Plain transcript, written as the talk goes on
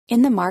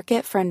In the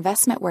market for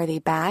investment-worthy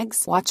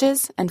bags,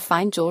 watches, and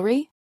fine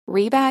jewelry,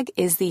 Rebag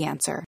is the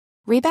answer.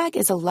 Rebag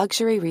is a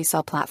luxury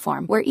resale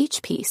platform where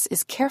each piece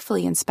is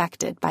carefully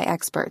inspected by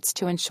experts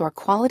to ensure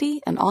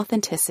quality and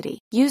authenticity.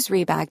 Use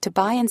Rebag to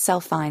buy and sell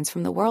finds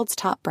from the world's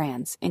top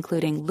brands,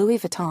 including Louis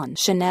Vuitton,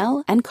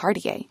 Chanel, and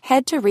Cartier.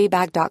 Head to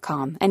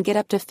Rebag.com and get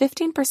up to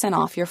 15%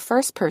 off your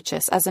first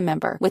purchase as a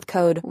member with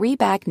code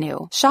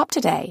REBAGNEW. Shop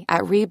today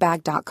at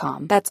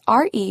Rebag.com. That's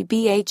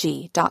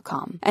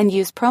REBAG.com. And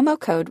use promo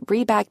code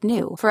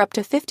REBAGNEW for up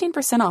to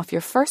 15% off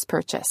your first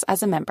purchase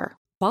as a member.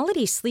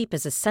 Quality sleep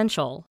is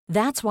essential.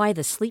 That's why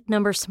the Sleep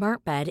Number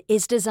Smart Bed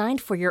is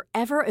designed for your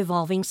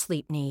ever-evolving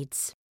sleep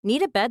needs.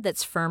 Need a bed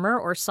that's firmer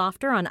or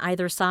softer on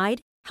either side?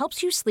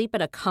 Helps you sleep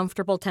at a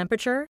comfortable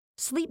temperature?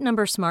 Sleep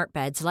Number Smart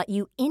Beds let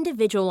you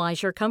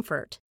individualize your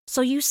comfort, so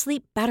you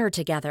sleep better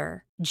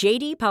together.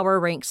 J.D. Power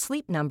ranks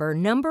Sleep Number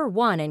number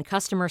 1 in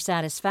customer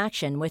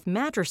satisfaction with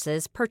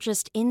mattresses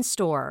purchased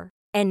in-store.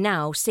 And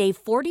now,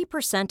 save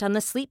 40% on the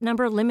Sleep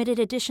Number Limited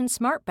Edition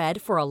Smart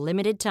Bed for a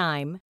limited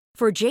time.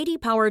 For J.D.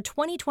 Power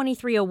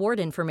 2023 award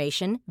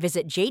information,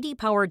 visit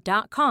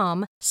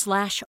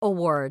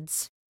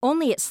jdpower.com/awards.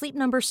 Only at Sleep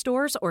Number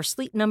stores or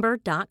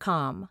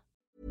sleepnumber.com.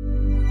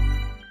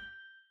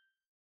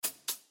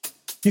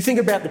 You think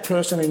about the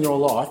person in your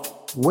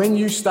life, when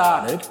you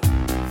started,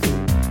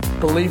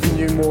 believe in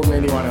you more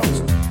than anyone else.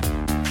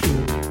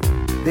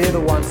 They're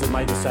the ones that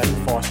made the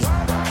sacrifices.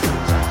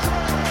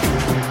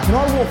 When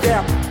I walk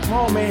out, my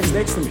old man's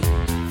next to me.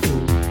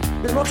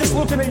 They're not just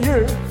looking at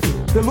you,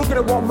 they're looking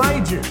at what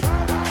made you.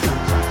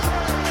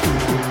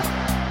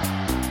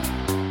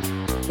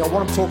 I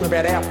want them talking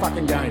about our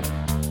fucking game.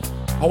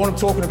 I want them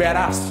talking about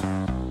us.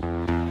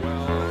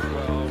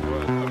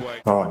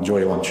 All right, enjoy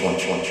your lunch.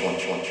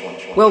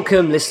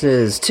 Welcome,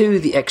 listeners, to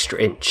The Extra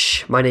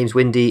Inch. My name's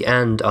Windy,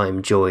 and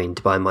I'm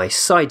joined by my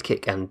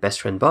sidekick and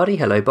best friend, Bardi.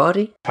 Hello,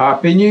 Bardi.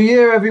 Happy New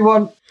Year,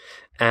 everyone.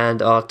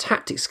 And our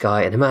tactics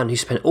guy and a man who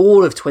spent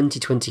all of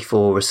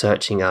 2024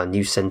 researching our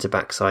new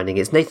centre-back signing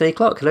is Nathan A.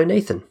 Clark. Hello,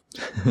 Nathan.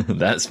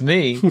 That's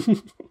me.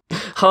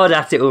 Hard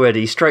at it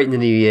already, straight in the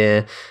new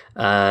year.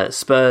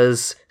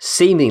 Spurs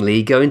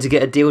seemingly going to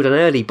get a deal done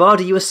early.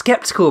 Bardi, you were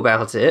sceptical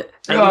about it,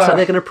 and it looks like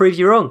they're going to prove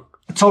you wrong.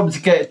 I told them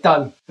to get it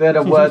done. They're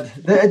the word.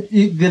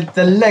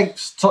 The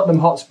lengths Tottenham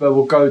Hotspur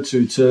will go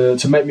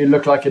to make me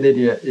look like an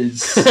idiot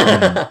is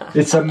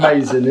it's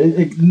amazing.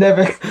 It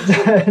never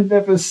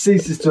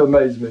ceases to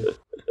amaze me.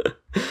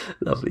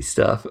 Lovely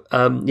stuff.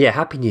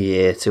 Happy New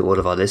Year to all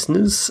of our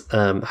listeners.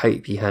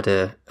 Hope you had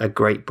a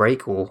great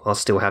break, or are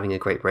still having a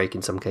great break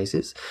in some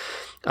cases.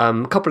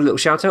 A couple of little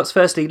shout outs.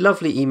 Firstly,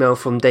 lovely email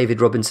from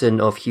David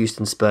Robinson of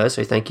Houston Spurs,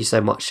 so thank you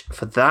so much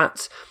for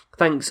that.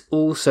 Thanks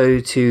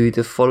also to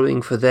the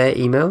following for their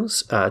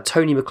emails: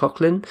 Tony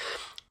McLaughlin,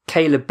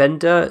 Caleb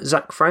Bender,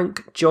 Zach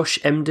Frank, Josh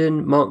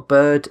Emden, Mark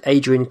Bird,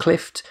 Adrian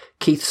Clift,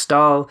 Keith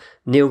Stahl,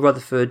 Neil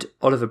Rutherford,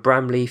 Oliver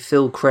Bramley,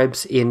 Phil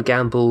Krebs, Ian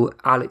Gamble,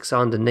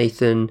 Alexander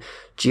Nathan,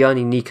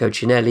 Gianni Nico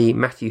Cinelli,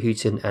 Matthew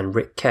Hooton, and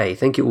Rick Kay.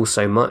 Thank you all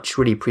so much.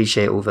 Really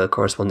appreciate all the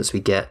correspondence we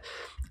get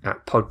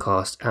at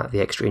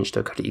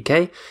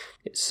podcast@theextrainch.co.uk.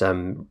 It's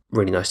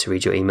really nice to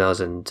read your emails,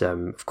 and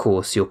of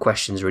course your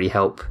questions really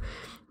help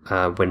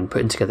when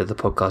putting together the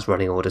podcast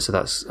running order, so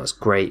that's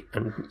great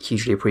and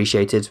hugely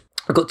appreciated.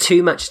 I've got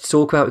 2 matches to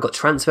talk about. We've got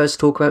transfers to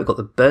talk about. We've got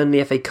the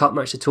Burnley FA Cup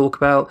match to talk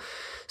about.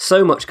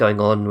 So much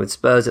going on with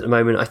Spurs at the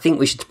moment. I think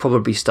we should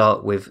probably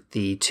start with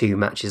the 2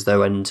 matches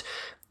though, and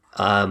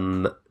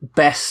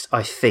best,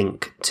 I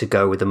think, to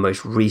go with the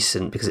most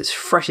recent because it's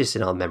freshest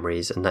in our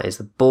memories, and that is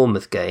the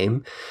Bournemouth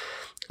game.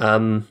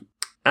 And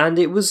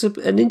it was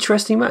an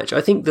interesting match. I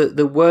think that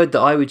the word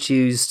that I would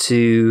choose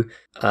to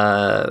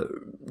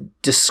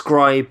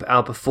describe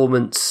our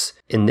performance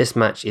in this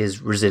match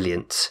is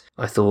resilient.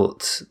 I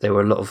thought there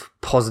were a lot of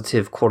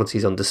positive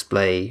qualities on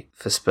display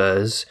for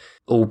Spurs,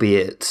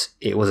 albeit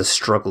it was a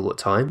struggle at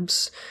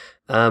times.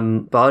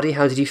 Bardi,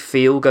 how did you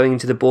feel going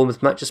into the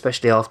Bournemouth match,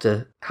 especially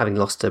after having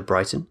lost to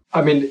Brighton?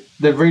 I mean,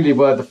 they really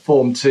were the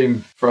form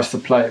team for us to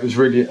play. It was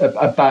really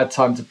a bad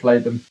time to play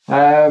them.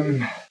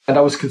 And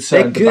I was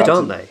concerned. They're good, about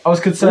aren't they? I was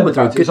concerned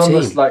about it. It's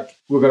almost team. like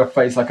we're going to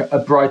face like a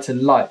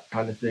Brighton light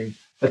kind of thing.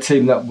 A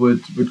team that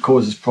would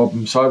cause us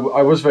problems. So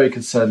I was very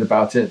concerned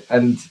about it.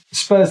 And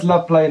Spurs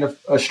love playing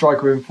a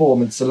striker in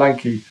form. And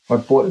Solanke,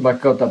 my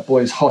God, that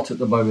boy is hot at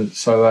the moment.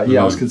 So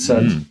I was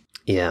concerned.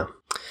 Yeah,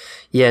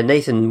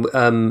 Nathan,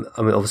 I mean,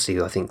 obviously,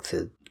 I think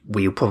that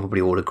we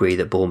probably all agree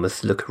that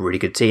Bournemouth look a really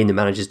good team. The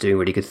manager's doing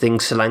really good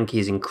things. Solanke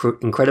is in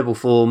incredible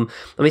form.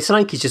 I mean,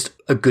 Solanke is just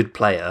a good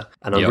player,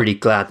 and I'm really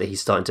glad that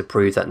he's starting to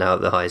prove that now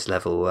at the highest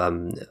level.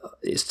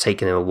 It's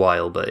taken him a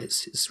while, but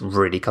it's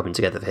really coming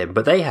together for him.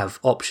 But they have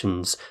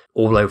options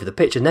all over the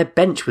pitch, and their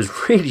bench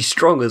was really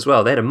strong as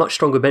well. They had a much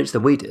stronger bench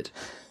than we did.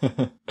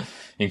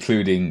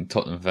 Including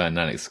Tottenham fan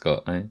Alex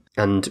Scott, eh?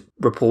 And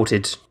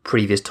reported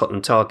previous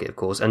Tottenham target, of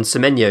course. And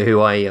Semenyo,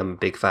 who I am a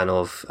big fan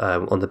of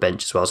on the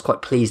bench as well. I was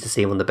quite pleased to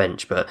see him on the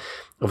bench, but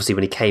obviously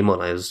when he came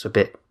on, I was a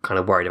bit kind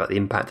of worried about the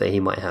impact that he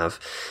might have.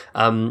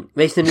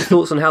 Nathan, any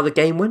thoughts on how the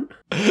game went?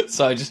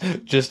 So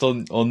just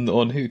on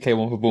who came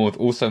on for Bournemouth.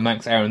 Also,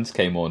 Max Aarons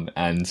came on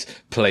and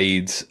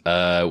played.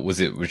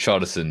 Was it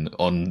Richarlison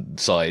on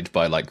side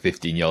by like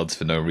 15 yards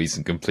for no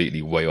reason,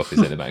 completely way off his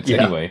centre backs.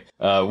 Yeah. Anyway,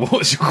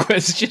 what's your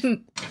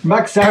question?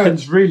 Max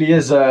Aarons really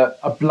is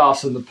a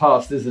blast from the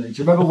past, isn't he?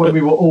 Do you remember when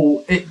we were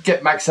all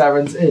get Max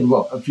Aarons in?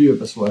 Well, a few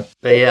of us were.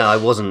 But yeah, I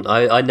wasn't.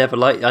 I never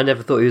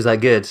thought he was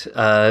that good.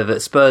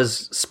 But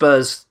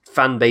Spurs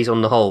fan base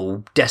on the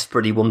whole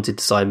desperately wanted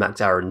to sign Max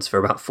Aarons for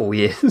about 4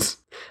 years,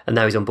 and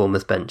now he's on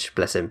Bournemouth bench.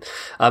 Bless him.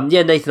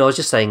 Yeah, Nathan, I was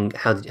just saying,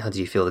 how did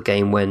you feel the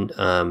game went?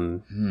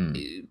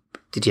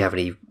 Did you have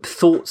any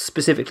thoughts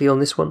specifically on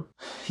this one?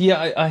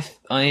 Yeah,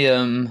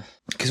 I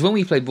because when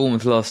we played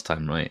Bournemouth last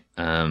time, right?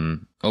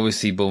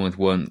 Obviously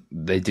Bournemouth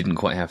didn't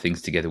quite have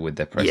things together with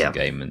their pressing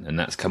game, and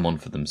that's come on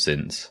for them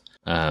since.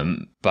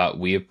 But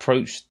we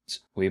approached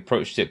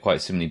it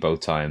quite similarly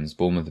both times.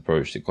 Bournemouth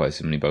approached it quite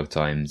similarly both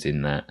times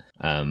in that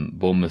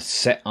Bournemouth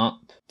set up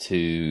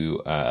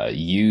to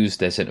use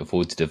their centre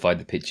forward to divide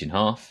the pitch in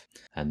half.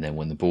 And then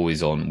when the ball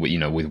is on,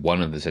 with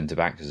one of the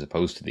centre-backs as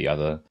opposed to the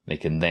other, they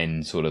can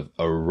then sort of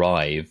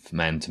arrive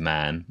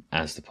man-to-man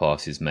as the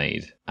pass is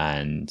made.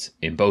 And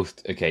in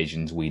both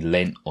occasions, we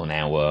lent on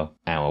our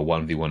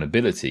 1v1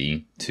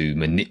 ability to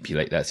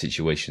manipulate that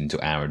situation to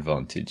our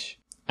advantage.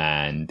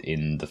 And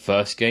in the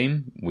first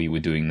game, we were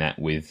doing that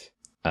with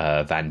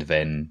Van de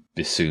Ven,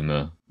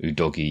 Bissouma,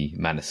 Udogie,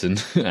 Madison.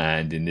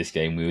 And in this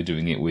game, we were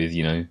doing it with,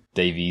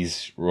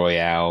 Davies,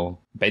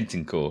 Royale,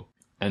 Bentancur.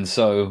 And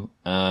so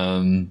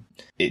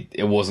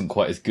it wasn't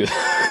quite as good,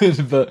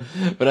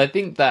 but I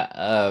think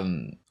that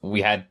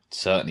we had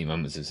certainly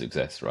moments of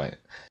success, right?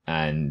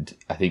 And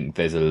I think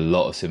there's a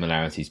lot of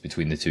similarities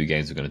between the two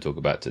games we're going to talk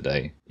about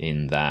today.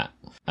 In that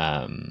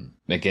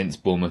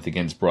against Bournemouth,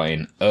 against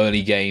Brighton,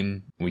 early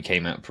game we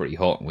came out pretty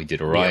hot and we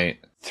did all right.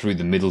 Yeah. Through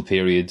the middle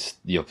periods,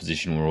 the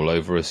opposition were all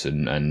over us,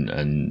 and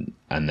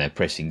their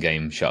pressing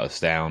game shut us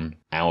down.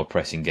 Our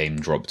pressing game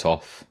dropped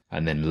off,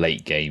 and then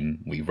late game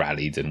we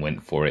rallied and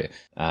went for it.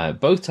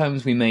 Both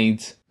times we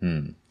made,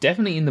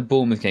 definitely in the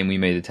Bournemouth game, we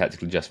made a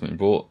tactical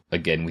adjustment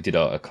and we did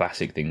a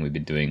classic thing we've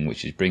been doing,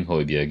 which is bring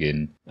Højbjerg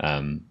in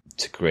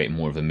to create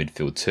more of a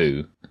midfield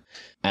two.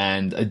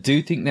 And I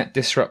do think that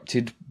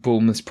disrupted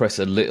Bournemouth's press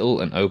a little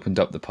and opened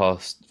up the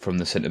pass from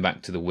the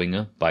centre-back to the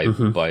winger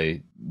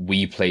by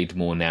we played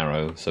more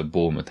narrow, so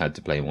Bournemouth had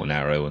to play more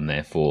narrow, and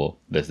therefore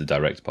there's the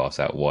direct pass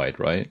out wide,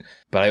 right?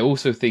 But I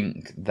also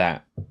think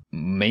that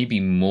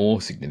maybe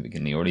more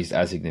significantly, or at least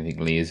as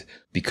significantly, is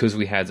because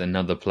we had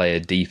another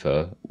player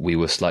deeper, we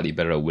were slightly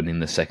better at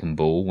winning the second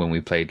ball when we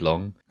played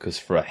long, because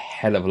for a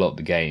hell of a lot of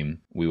the game,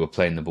 we were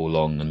playing the ball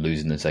long and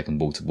losing the second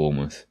ball to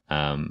Bournemouth.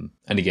 And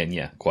again,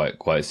 yeah,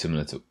 quite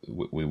similar to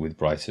with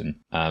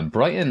Brighton.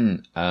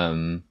 Brighton,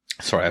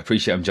 sorry, I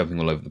appreciate I'm jumping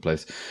all over the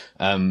place.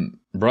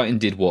 Brighton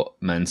did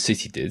what Man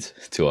City did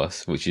to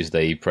us, which is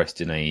they pressed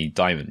in a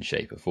diamond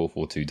shape, a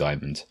 4-4-2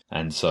 diamond.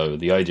 And so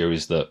the idea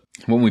is that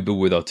when we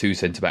build with our two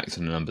centre-backs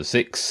and a number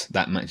 6,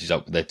 that matches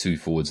up with their two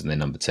forwards and their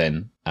number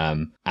 10.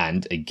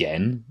 And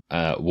again,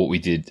 what we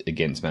did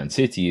against Man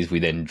City is we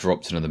then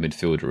dropped another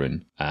midfielder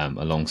in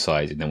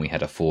alongside, and then we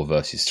had a 4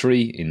 versus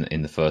 3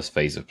 in the first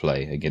phase of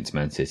play against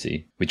Man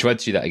City. We tried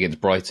to do that against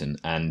Brighton,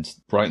 and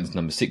Brighton's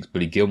number 6,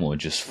 Billy Gilmore,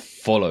 just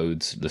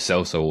followed Lo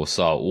Celso or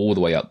Sarr all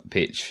the way up the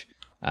pitch.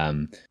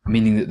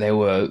 Meaning that they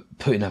were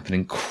putting up an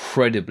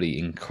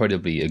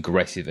incredibly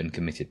aggressive and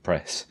committed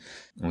press.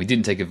 And we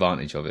didn't take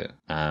advantage of it.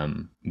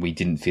 We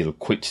didn't feel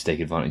equipped to take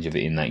advantage of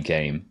it in that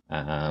game.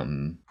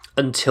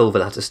 Until the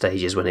latter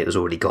stages when it was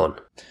already gone.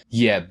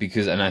 Yeah,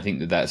 and I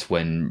think that's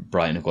when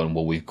Brighton have gone,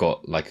 well, we've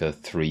got like a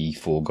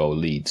 3-4 goal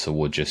lead, so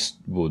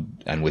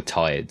we're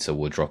tired, so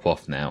we'll drop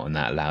off now. And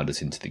that allowed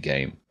us into the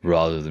game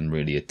rather than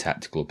really a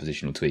tactical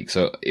positional tweak.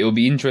 So it will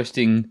be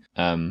interesting,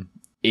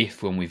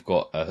 if when we've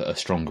got a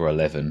stronger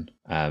 11,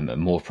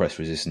 more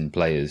press-resistant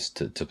players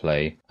to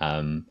play,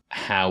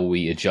 how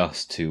we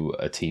adjust to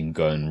a team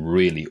going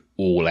really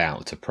all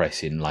out to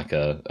press in like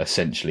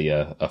essentially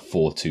a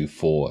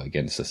 4-2-4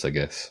 against us, I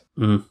guess.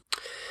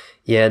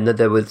 Yeah, and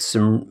there were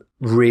some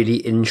really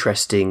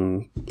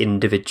interesting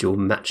individual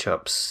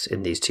matchups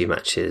in these two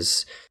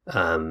matches.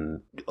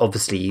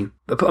 Obviously,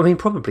 I mean,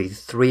 probably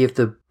 3 of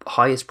the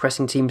highest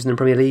pressing teams in the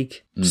Premier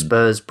League,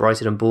 Spurs,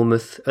 Brighton and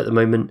Bournemouth at the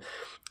moment.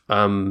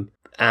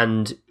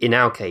 And in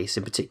our case,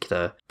 in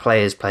particular,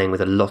 players playing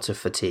with a lot of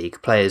fatigue,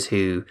 players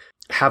who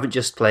haven't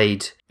just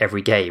played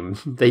every game.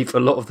 A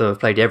lot of them have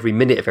played every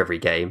minute of every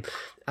game,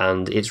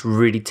 and it's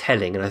really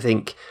telling. And I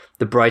think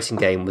the Brighton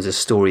game was a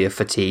story of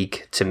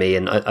fatigue to me,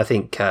 and I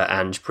think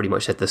Ange pretty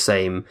much said the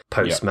same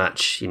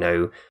post-match.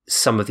 Yeah.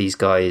 Some of these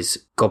guys,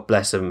 God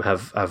bless them,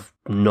 have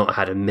not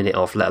had a minute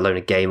off, let alone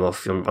a game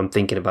off. I'm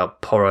thinking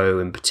about Porro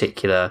in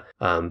particular,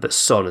 but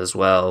Son as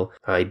well.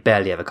 He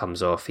barely ever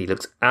comes off. He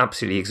looks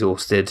absolutely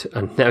exhausted,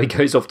 and now he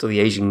goes off to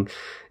the Asian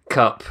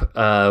Cup,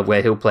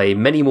 where he'll play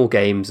many more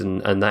games,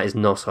 and that is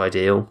not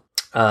ideal.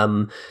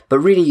 But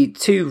really,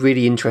 2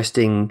 really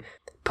interesting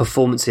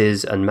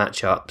performances and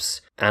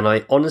matchups. And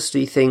I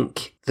honestly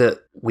think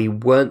that we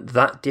weren't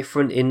that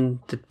different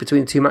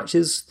between the two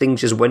matches.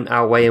 Things just went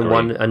our way in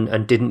one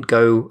and didn't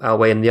go our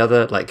way in the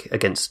other. Like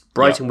against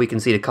Brighton, we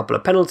conceded a couple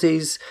of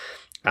penalties,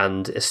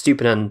 and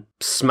Estupiñán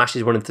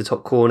smashes one into the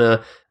top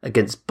corner.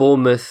 Against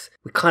Bournemouth,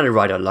 we kind of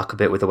ride our luck a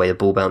bit with the way the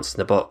ball bounced in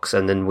the box,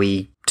 and then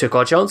we took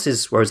our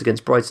chances, whereas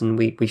against Brighton,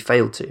 we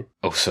failed to.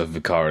 Also,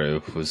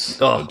 Vicario was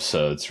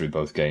absurd through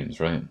both games,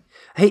 right?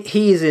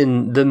 He is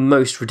in the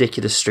most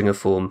ridiculous string of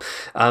form.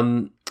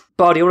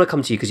 Bardi, I want to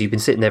come to you because you've been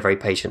sitting there very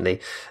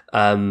patiently.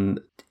 In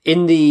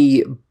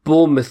the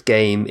Bournemouth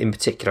game in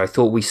particular, I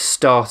thought we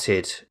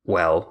started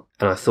well.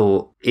 And I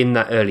thought in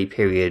that early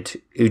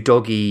period,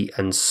 Udogie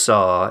and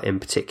Sarr in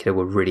particular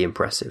were really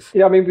impressive.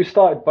 Yeah, I mean, we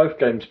started both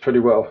games pretty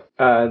well,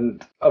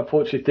 and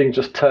unfortunately things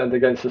just turned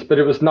against us. But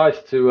it was nice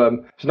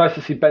to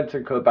see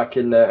Bentancur back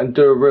in there and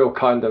do a real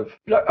kind of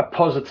a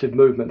positive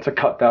movement to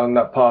cut down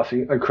that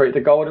passing and create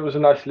the goal. And it was a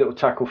nice little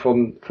tackle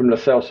from Lo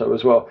Celso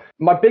as well.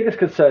 My biggest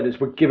concern is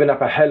we're giving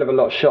up a hell of a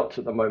lot of shots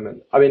at the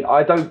moment. I mean,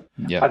 I don't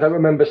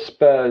remember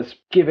Spurs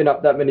giving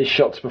up that many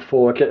shots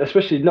before,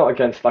 especially not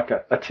against like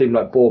a team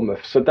like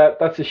Bournemouth. So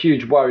that's a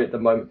huge worry at the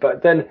moment.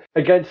 But then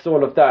against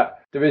all of that,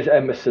 there is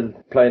Emerson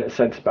playing at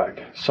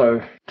centre-back.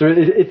 So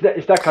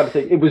it's that kind of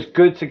thing. It was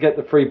good to get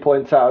the 3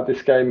 points out of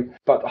this game,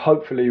 but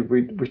hopefully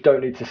we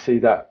don't need to see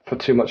that for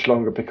too much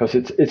longer, because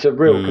it's a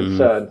real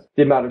concern,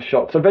 the amount of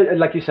shots. So,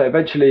 like you say,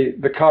 eventually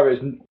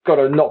Vicario's got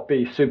to not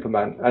be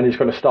Superman, and he's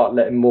going to start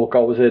letting more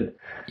goals in.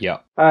 Yeah.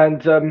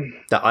 And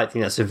I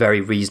think that's a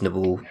very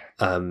reasonable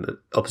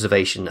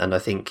observation, and I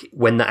think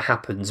when that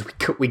happens,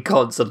 we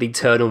can't suddenly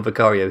turn on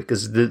Vicario,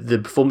 because the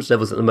performance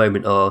levels at the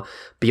moment are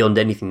beyond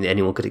anything that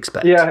anyone could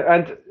expect.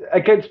 Yeah, and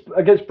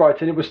against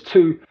Brighton, it was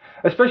two,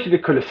 especially the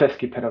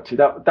Kulusevski penalty.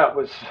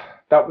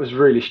 That was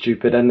really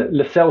stupid, and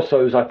Lo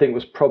Celso's, I think,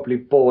 was probably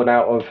born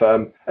out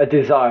of a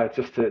desire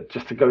just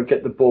to go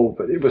get the ball,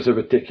 but it was a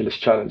ridiculous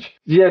challenge.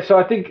 Yeah, so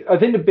I think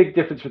the big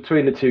difference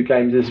between the two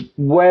games is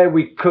where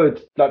we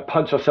could like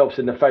punch ourselves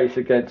in the face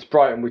against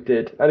Brighton, we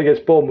did, and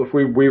against Bournemouth,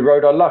 we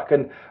rode our luck,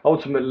 and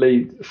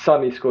ultimately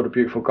Sonny scored a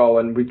beautiful goal,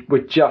 and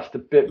we're just a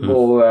bit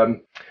more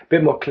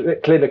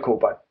clinical.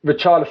 But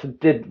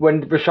Richarlison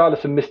when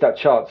Richarlison missed that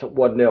chance at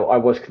 1-0, I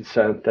was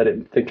concerned that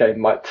the game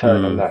might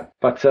turn on that,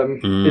 but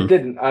it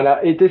didn't, and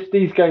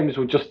these games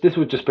will just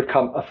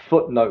become a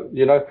footnote,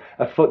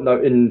 a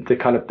footnote in the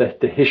kind of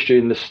the history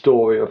and the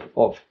story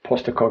of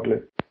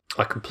Postecoglou.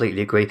 I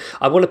completely agree.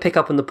 I want to pick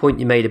up on the point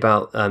you made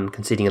about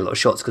conceding a lot of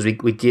shots, because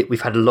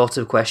we've had a lot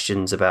of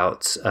questions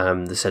about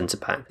the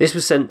centre-back. This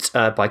was sent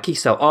by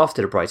Keysell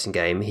after the Brighton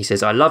game. He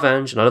says, I love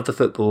Ange and I love the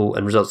football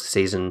and results this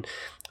season,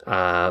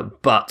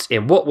 but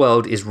in what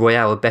world is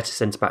Royal a better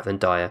centre-back than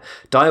Dyer?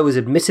 Dyer was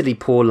admittedly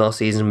poor last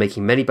season,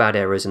 making many bad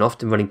errors and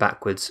often running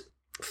backwards,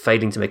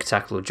 failing to make a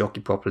tackle or jockey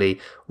properly.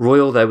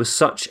 Royal, though, was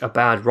such a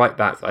bad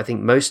right-back that I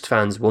think most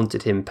fans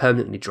wanted him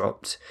permanently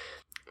dropped.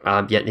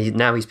 Yet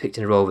now he's picked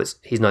in a role that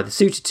he's neither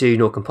suited to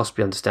nor can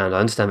possibly understand. I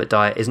understand that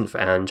Dyer isn't for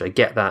Ange, I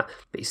get that,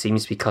 but he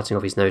seems to be cutting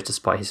off his nose to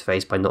spite his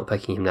face by not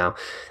picking him now.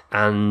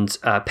 And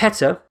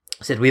Petter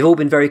said, we've all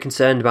been very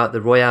concerned about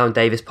the Royal and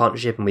Davis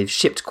partnership, and we've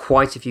shipped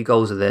quite a few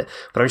goals with it,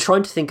 but I'm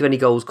trying to think of any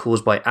goals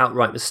caused by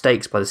outright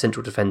mistakes by the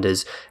central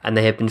defenders, and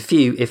they have been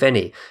few, if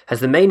any. Has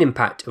the main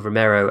impact of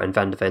Romero and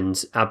Van de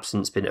Ven's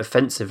absence been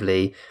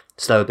offensively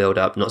slower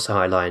build-up, not so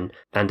high line,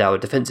 and our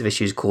defensive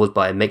issues caused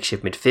by a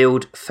makeshift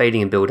midfield, failing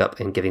in build-up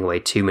and giving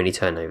away too many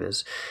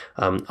turnovers?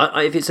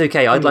 If it's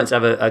okay, I'd like to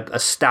have a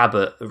stab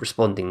at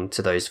responding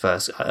to those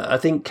first. I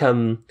think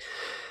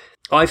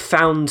I've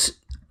found...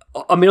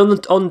 I mean,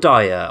 on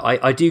Dyer,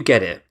 I do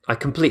get it. I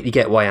completely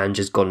get why Ange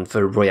has gone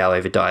for Royal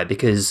over Dyer,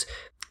 because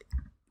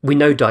we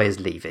know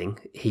Dyer's leaving.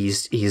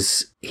 He's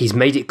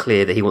made it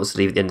clear that he wants to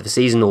leave at the end of the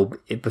season, or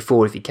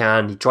before if he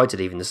can. He tried to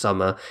leave in the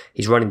summer.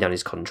 He's running down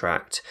his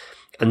contract.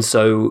 And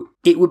so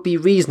it would be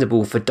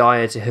reasonable for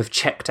Dyer to have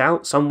checked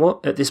out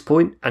somewhat at this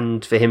point,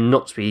 and for him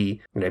not to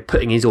be,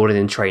 putting his all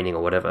in training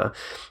or whatever.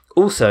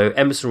 Also,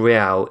 Emerson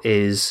Royal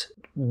is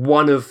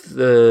one of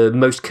the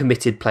most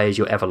committed players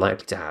you're ever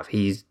likely to have.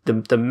 He's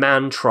the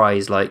man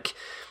tries like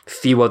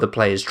few other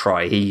players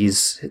try.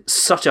 He's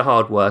such a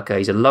hard worker.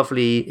 He's a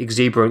lovely,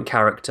 exuberant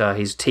character.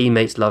 His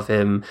teammates love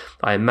him.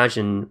 I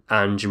imagine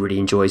Ange really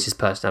enjoys his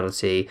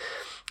personality.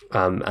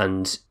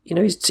 And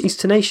he's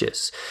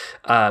tenacious.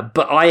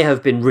 But I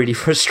have been really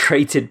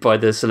frustrated by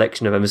the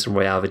selection of Emerson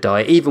Royal over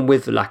Dyer, even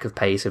with the lack of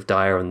pace of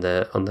Dyer on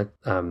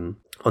the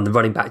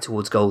running back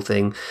towards goal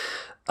thing.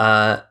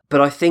 But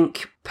I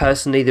think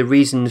personally the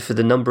reason for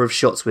the number of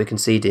shots we're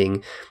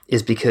conceding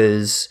is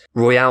because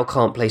Royal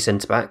can't play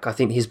centre-back. I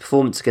think his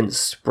performance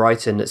against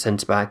Brighton at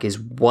centre-back is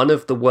one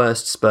of the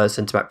worst Spurs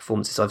centre-back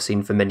performances I've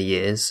seen for many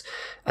years.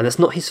 And that's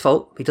not his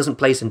fault. He doesn't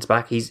play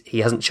centre-back. He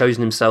hasn't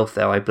chosen himself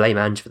there. I blame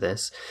Ange for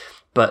this.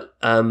 But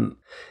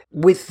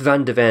with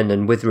Van de Ven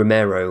and with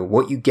Romero,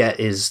 what you get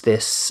is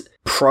this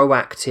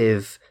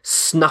proactive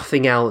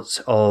snuffing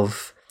out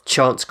of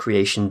chance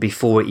creation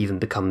before it even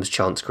becomes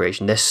chance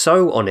creation. They're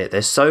so on it.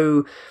 They're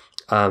so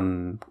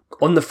on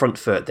the front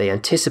foot. They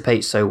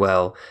anticipate so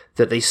well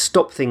that they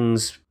stop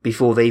things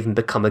before they even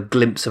become a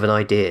glimpse of an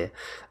idea.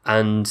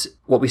 And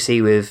what we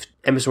see with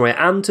Emerson Royal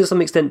and to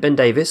some extent Ben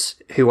Davies,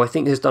 who I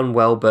think has done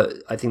well, but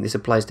I think this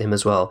applies to him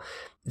as well.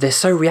 They're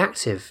so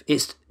reactive.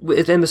 It's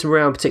with Emerson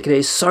Royal in particular,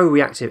 is so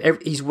reactive.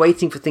 He's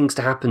waiting for things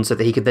to happen so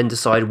that he can then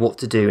decide what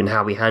to do and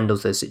how he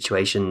handles those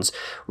situations,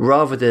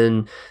 rather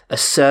than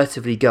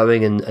assertively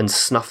going and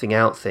snuffing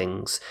out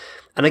things.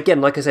 And again,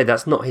 like I said,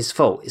 that's not his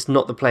fault. It's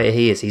not the player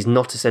he is. He's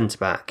not a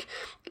centre-back.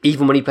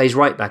 Even when he plays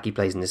right-back, he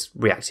plays in this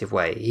reactive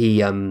way.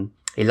 He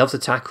loves to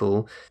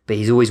tackle, but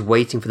he's always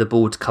waiting for the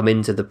ball to come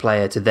into the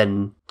player to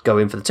then go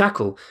in for the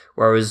tackle.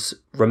 Whereas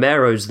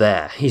Romero's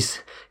there.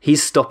 He's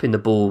stopping the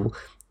ball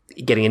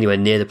getting anywhere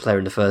near the player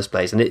in the first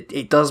place. And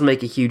it does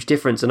make a huge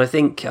difference. And I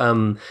think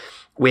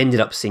we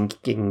ended up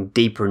sinking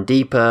deeper and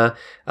deeper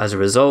as a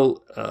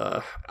result,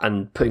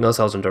 and putting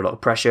ourselves under a lot of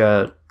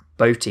pressure.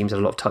 Both teams had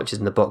a lot of touches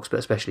in the box, but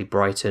especially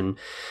Brighton.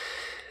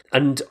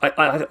 And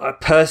I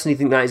personally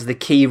think that is the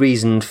key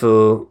reason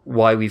for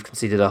why we've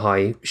conceded a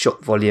high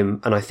shot volume.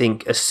 And I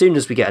think as soon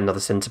as we get another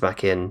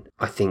centre-back in,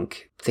 I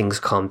think things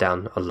calm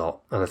down a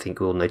lot. And I think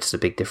we'll notice a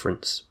big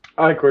difference.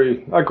 I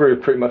agree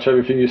with pretty much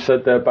everything you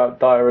said there about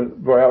Dyer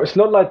and Royal. It's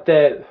not like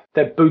they're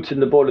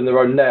booting the ball in their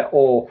own net,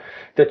 or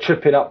they're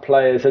tripping up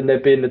players and they're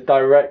being the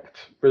direct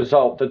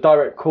result, the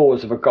direct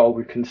cause of a goal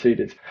we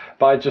conceded.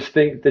 But I just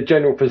think the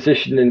general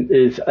positioning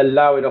is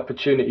allowing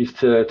opportunities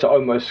to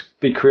almost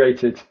be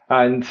created.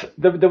 And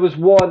there was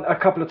a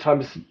couple of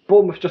times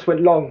Bournemouth just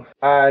went long,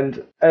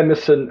 and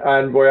Emerson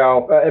and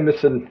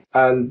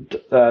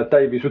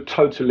Davies would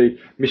totally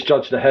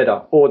misjudge the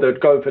header, or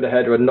they'd go for the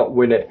header and not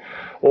win it,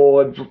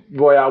 or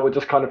Royal would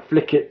just kind of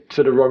flick it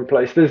to the wrong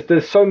place.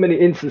 There's so many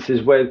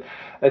instances where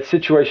a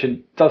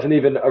situation doesn't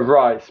even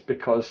arise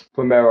because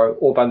Romero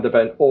or Van der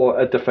Ven or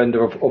a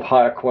defender of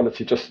higher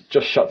quality just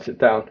shuts it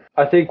down.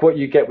 I think what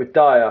you get with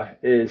Dyer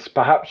is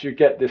perhaps you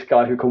get this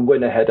guy who can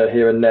win a header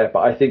here and there,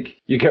 but I think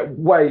you get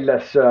way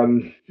less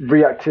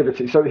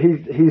reactivity. So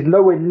he's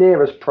nowhere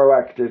near as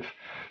proactive.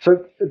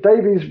 So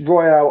Davies,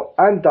 Royal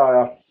and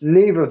Dyer,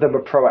 neither of them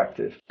are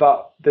proactive,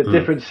 but the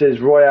difference is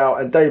Royal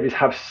and Davies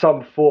have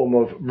some form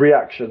of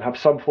reaction, have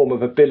some form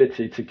of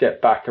ability to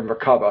get back and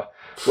recover.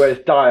 Whereas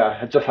Dyer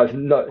has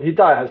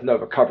no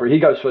recovery. He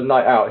goes for a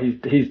night out.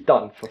 He's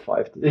done for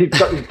 5 days.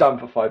 He's done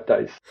for 5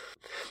 days.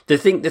 The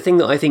thing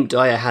that I think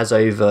Dyer has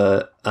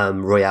over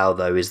Royal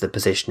though is the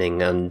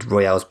positioning, and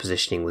Royal's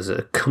positioning was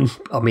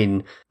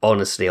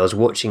honestly, I was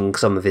watching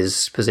some of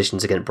his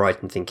positions against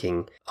Brighton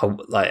thinking,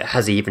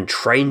 has he even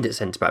trained at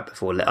centre back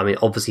before? I mean,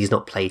 obviously he's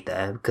not played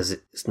there because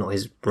it's not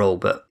his role,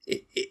 but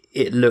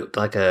it looked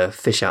like a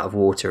fish out of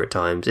water at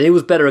times. It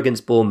was better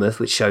against Bournemouth,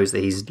 which shows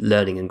that he's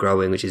learning and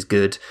growing, which is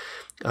good.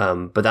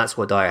 But that's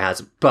what Dyer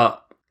has.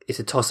 But it's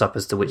a toss-up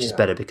as to which is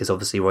better, because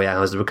obviously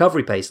Royal has the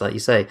recovery pace, like you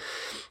say.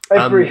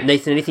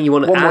 Nathan, anything you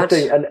want to add? One more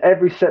thing, and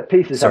every set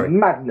piece is a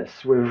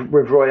madness with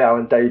Royal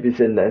and Davies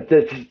in there.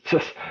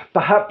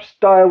 Perhaps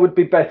Dyer would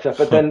be better,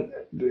 but then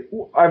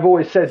I've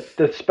always said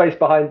the space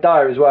behind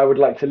Dyer is where I would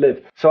like to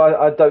live. So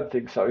I don't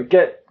think so.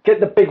 Get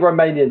the big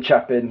Romanian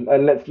chap in,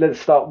 and let's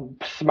start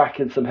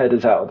smacking some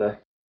headers out of there.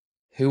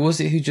 Who was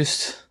it who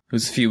just... It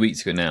was a few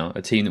weeks ago now,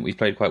 a team that we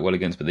played quite well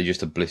against, but they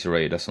just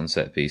obliterated us on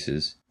set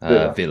pieces.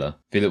 Villa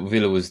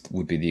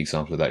would be the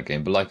example of that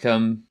game. But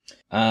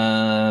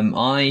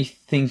I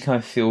think I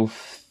feel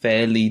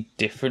fairly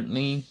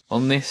differently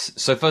on this.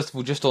 So first of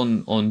all, just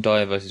on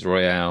Dyer versus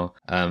Royal,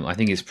 I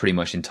think it's pretty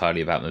much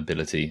entirely about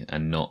mobility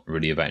and not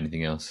really about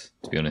anything else,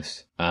 to be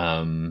honest.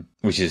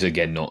 Which is,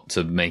 again, not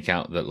to make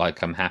out that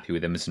I'm happy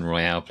with Emerson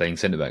Royal playing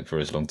centre-back for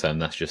us long term.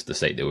 That's just the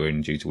state that we're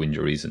in due to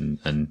injuries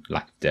and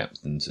lack of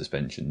depth and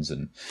suspensions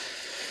and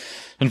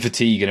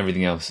fatigue and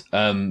everything else.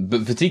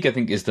 But fatigue, I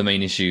think, is the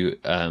main issue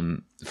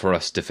for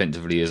us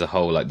defensively as a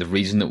whole. The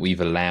reason that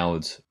we've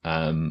allowed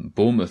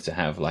Bournemouth to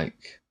have a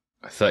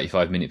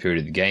 35-minute period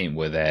of the game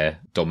where they're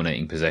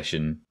dominating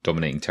possession,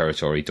 dominating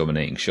territory,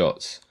 dominating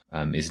shots,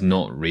 is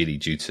not really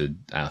due to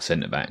our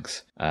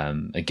centre-backs.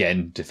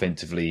 Again,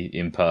 defensively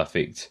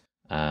imperfect.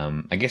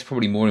 I guess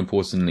probably more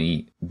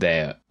importantly,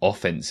 their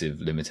offensive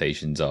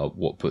limitations are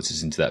what puts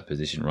us into that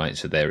position, right?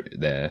 So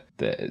they're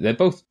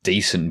both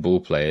decent ball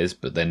players,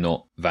 but they're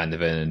not Van der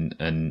Ven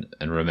and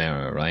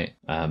Romero, right?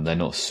 They're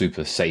not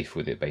super safe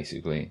with it,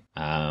 basically.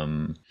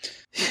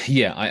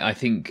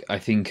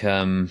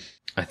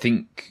 I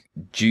think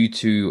due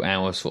to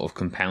our sort of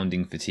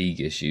compounding fatigue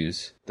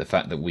issues, the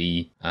fact that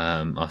we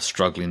are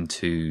struggling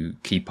to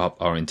keep up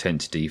our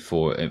intensity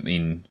at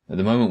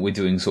the moment we're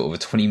doing sort of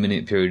a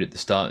 20-minute period at the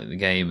start of the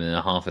game and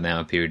a half an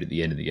hour period at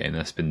the end of the game.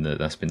 That's been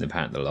the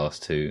pattern the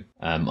last two.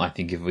 I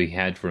think if we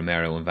had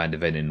Romero and Van der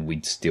Ven in,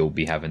 we'd still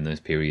be having those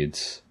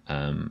periods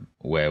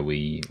where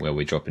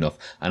we're dropping off.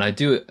 And I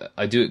do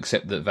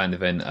accept that Van der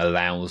Ven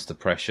allows the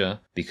pressure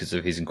because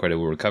of his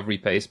incredible recovery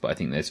pace, but I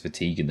think there's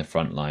fatigue in the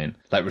front line.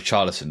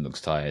 Richarlison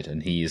looks tired,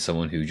 and he is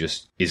someone who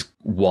just is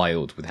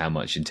wild with how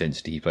much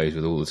intensity he plays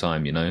with all the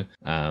time.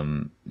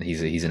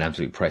 He's an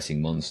absolute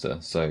pressing monster.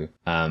 So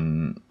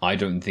I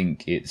don't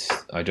think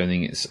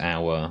it's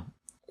our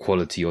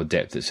quality or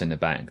depth at centre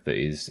back that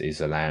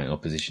is allowing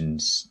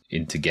oppositions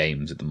into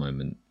games at the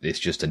moment. It's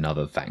just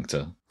another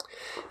factor.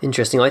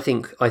 Interesting. I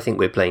think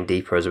we're playing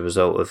deeper as a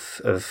result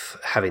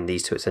of having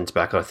these two at centre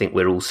back. I think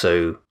we're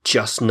also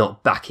just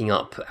not backing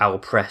up our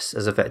press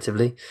as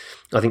effectively.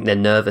 I think they're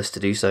nervous to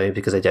do so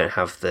because they don't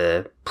have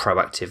the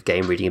proactive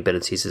game reading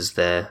abilities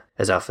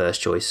as our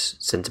first choice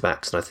centre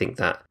backs, and I think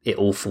that it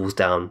all falls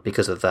down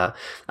because of that.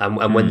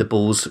 And when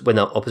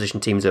the opposition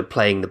teams are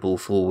playing the ball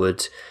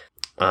forward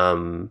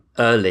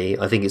early,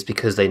 I think it's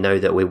because they know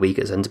that we're weak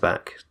at centre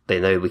back. They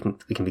know we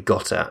can be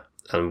got at.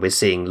 And we're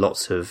seeing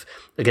lots of,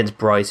 against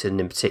Brighton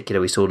in particular,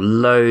 we saw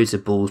loads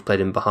of balls played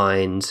in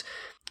behind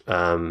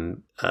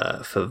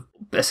for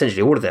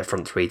essentially all of their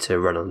front three to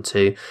run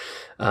onto.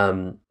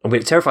 And we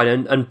were terrified.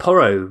 And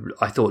Porro,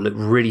 I thought, looked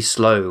really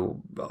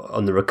slow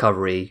on the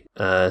recovery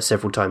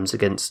several times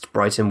against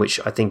Brighton, which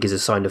I think is a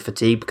sign of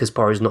fatigue because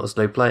Porro's not a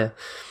slow player.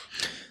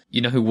 You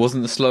know who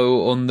wasn't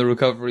slow on the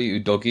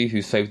recovery? Udogie,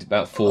 who saved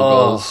about 4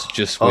 goals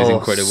just with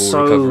incredible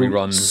recovery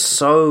runs.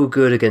 So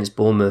good against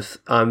Bournemouth.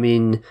 I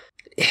mean,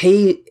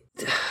 he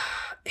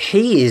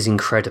is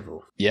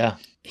incredible. Yeah.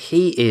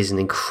 He is an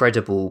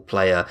incredible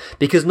player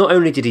because not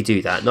only did he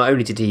do that, not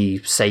only did he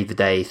save the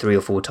day 3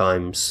 or 4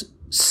 times,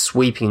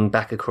 sweeping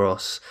back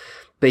across,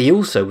 but he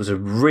also was a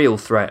real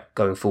threat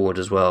going forward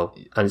as well.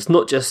 And it's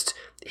not just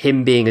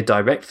him being a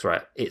direct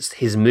threat, it's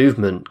his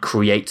movement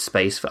creates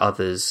space for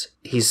others.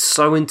 He's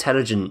so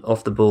intelligent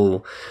off the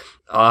ball.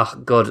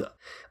 God,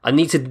 I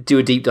need to do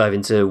a deep dive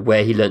into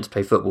where he learned to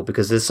play football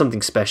because there's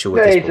something special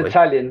with this boy. He's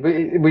Italian.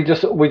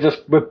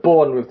 We're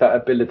born with that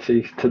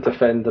ability to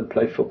defend and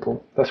play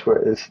football. That's where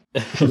it is.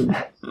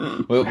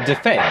 Well,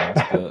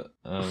 defend,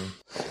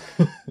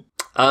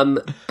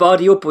 but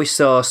Bardi, your boy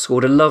Sarr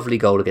scored a lovely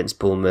goal against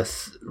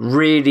Bournemouth.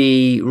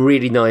 Really,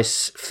 really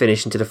nice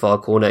finish into the far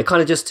corner. It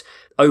kind of just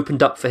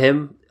opened up for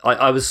him.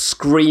 I was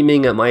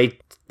screaming at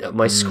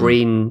my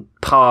screen,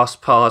 pass,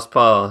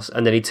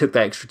 and then he took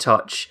that extra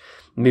touch,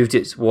 moved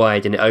it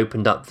wide, and it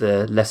opened up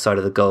the left side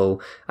of the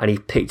goal, and he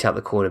picked out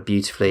the corner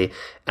beautifully,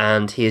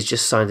 and he has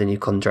just signed a new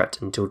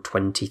contract until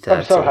 2030.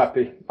 I'm so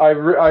happy. I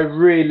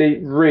really,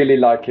 really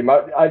like him.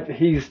 I've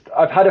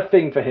had a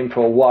thing for him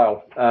for a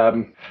while.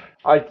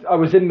 I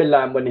was in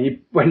Milan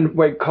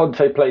when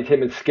Conte played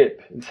him and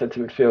Skip in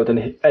centre midfield,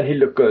 and he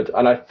looked good,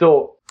 and I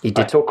thought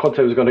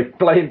Conte was going to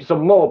play him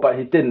some more, but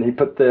he didn't. He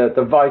put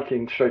the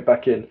Viking straight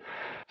back in.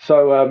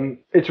 So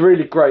it's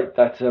really great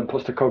that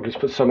Postecoglou's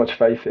put so much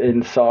faith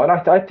in Sarr,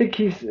 and I think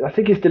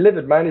he's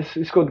delivered, man.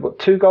 He's scored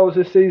 2 goals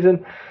this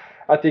season.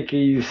 I think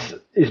he's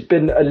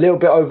been a little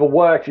bit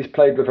overworked. He's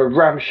played with a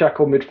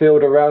ramshackle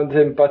midfield around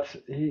him, but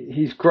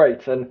he's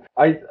great. And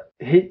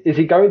is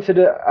he going to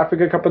the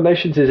Africa Cup of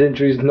Nations? His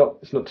injury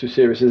it's not too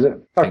serious, is it?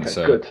 Okay,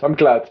 so. Good. I'm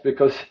glad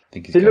because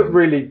he looked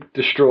really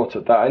distraught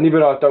at that. And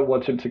even though I don't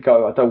want him to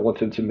go, I don't want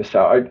him to miss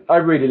out. I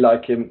really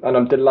like him, and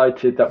I'm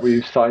delighted that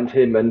we've signed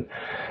him and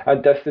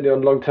Destiny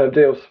on long-term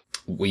deals.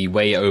 We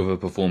way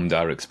overperformed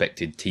our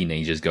expected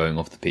teenagers going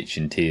off the pitch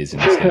in tears in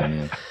this game.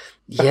 Yeah.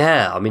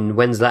 Yeah, I mean,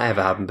 when's that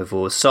ever happened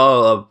before?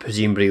 Sarr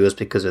presumably was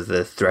because of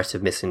the threat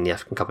of missing the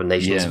African Cup of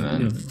Nations. Yeah,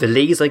 man.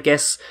 Veliz, I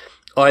guess,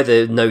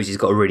 either knows he's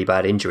got a really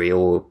bad injury,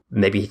 or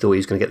maybe he thought he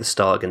was going to get the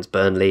start against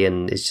Burnley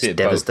and is just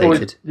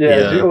devastated.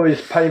 Or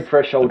his pain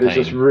threshold is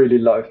just really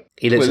low.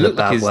 He looks in a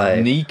bad his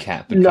way.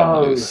 Kneecap had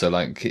come loose, so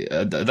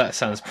that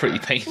sounds pretty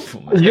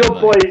painful. Man. Your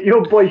boy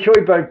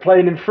Højbjerg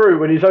playing him through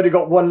when he's only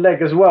got one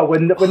leg as well.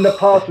 When the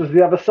pass was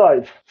the other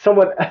side,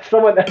 someone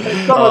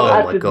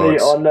added me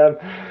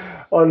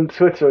on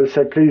Twitter and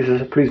said,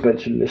 please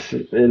mention this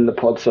in the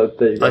pod. So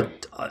there you go.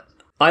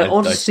 I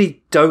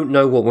honestly don't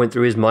know what went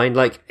through his mind.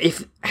 Like,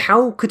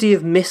 how could he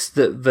have missed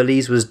that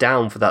Veliz was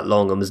down for that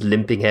long and was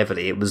limping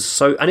heavily? It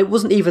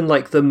wasn't even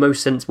like the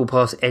most sensible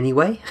pass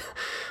anyway.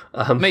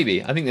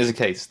 Maybe. I think there's a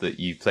case that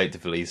you played to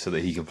Veliz so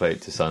that he can play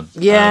it to Son.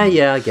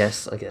 Yeah, I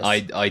guess.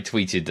 I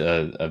tweeted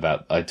a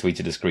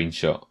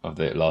screenshot of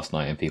it last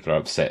night, and people are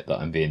upset that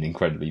I'm being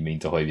incredibly mean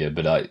to Højbjerg.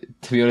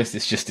 But to be honest,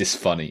 it's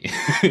funny.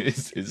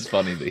 it's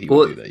funny that he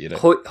would do that. You know,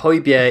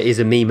 Højbjerg is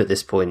a meme at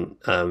this point.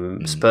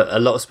 A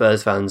lot of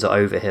Spurs fans are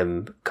over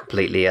him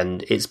completely,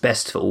 and it's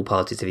best for all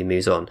parties if he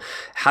moves on.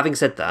 Having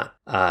said that,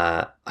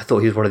 I thought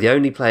he was one of the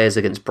only players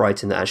against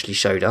Brighton that actually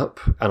showed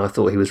up, and I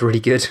thought he was really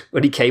good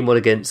when he came on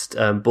against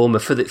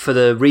Bournemouth for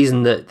the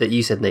reason that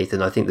you said,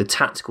 Nathan. I think the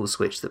tactical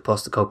switch that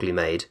Postecoglou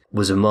made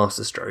was a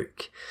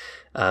masterstroke.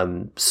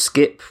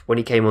 Skip, when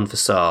he came on for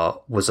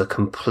Sarr, was a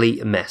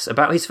complete mess.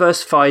 About his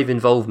first 5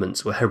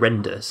 involvements were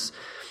horrendous,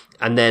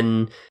 and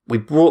then we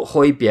brought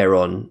Højbjerg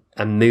on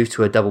and moved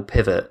to a double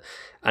pivot.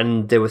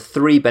 And there were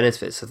 3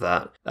 benefits of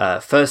that.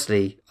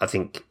 Firstly, I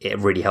think it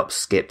really helps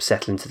Skip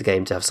settle into the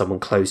game to have someone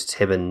close to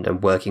him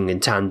and working in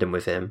tandem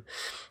with him.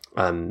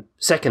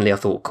 Secondly, I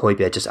thought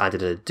Højbjerg just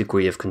added a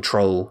degree of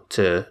control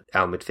to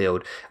our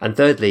midfield. And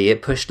thirdly,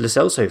 it pushed Lo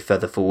Celso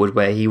further forward,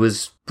 where he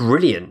was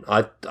brilliant.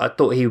 I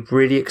thought he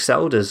really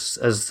excelled as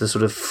the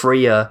sort of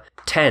freer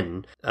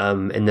 10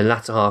 in the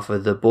latter half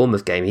of the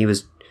Bournemouth game. He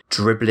was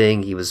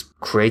dribbling, he was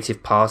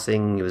creative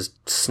passing, he was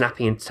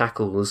snapping into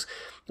tackles,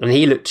 and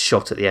he looked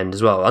shot at the end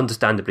as well.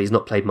 Understandably, he's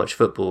not played much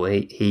football.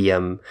 He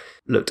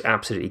looked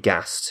absolutely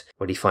gassed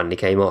when he finally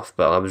came off,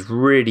 but I was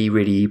really,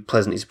 really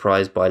pleasantly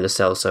surprised by Lo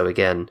Celso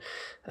again.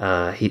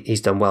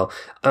 He's done well.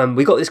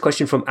 We got this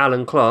question from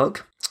Alan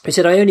Clark. He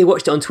said, I only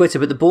watched it on Twitter,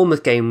 but the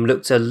Bournemouth game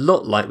looked a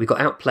lot like we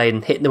got outplayed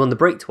and hit them on the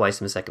break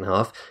twice in the second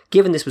half.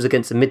 Given this was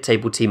against a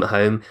mid-table team at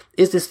home,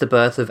 is this the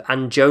birth of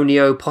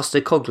Antonio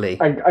Postecoglou?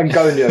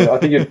 Angonio. I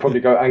think you'd probably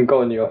go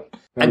Angonio.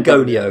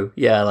 Angonio.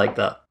 Yeah, I like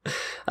that.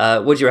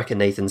 What do you reckon,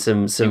 Nathan?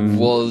 Some...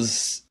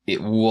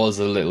 It was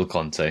a little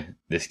Conte,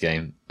 this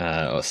game,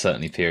 or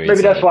certainly periods.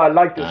 Maybe that's why I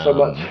liked it so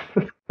much.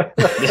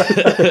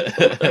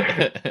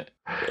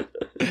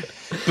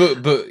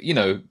 but you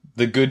know,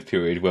 the good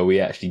period where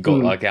we actually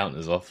got our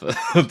counters off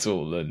at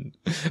all,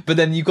 but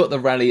then you got the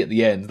rally at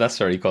the end. That's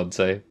very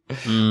Conte.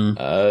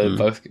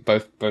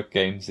 Both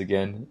games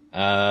again.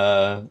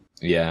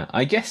 Yeah,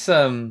 I guess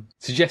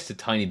suggests a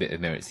tiny bit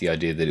of merit to the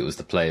idea that it was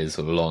the players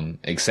all along,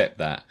 except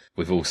that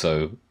we've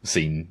also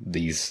seen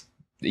these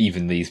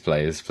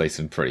players play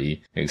some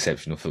pretty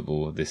exceptional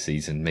football this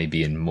season,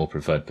 maybe in more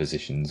preferred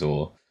positions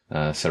or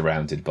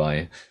surrounded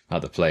by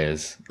other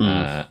players,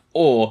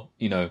 or,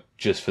 you know,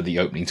 just for the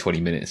opening 20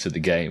 minutes of the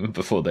game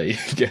before they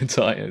get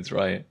tired,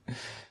 right?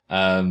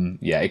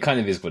 Yeah, it kind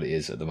of is what it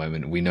is at the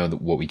moment. We know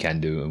that what we can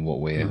do and what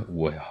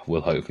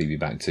we'll hopefully be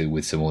back to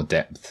with some more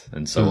depth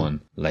and so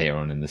on later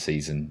on in the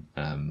season,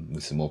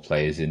 with some more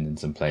players in and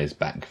some players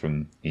back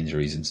from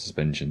injuries and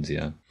suspensions.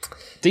 Yeah,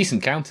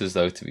 decent counters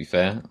though, to be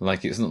fair.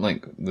 Like, it's not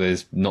like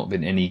there's not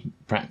been any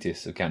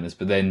practice of counters,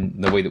 but then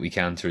the way that we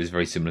counter is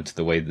very similar to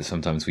the way that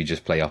sometimes we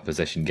just play our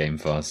possession game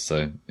fast.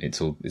 So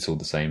it's all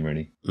the same,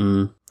 really.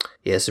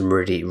 Yeah, some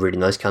really, really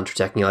nice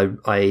counter-attacking.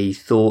 I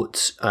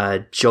thought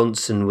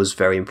Johnson was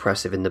very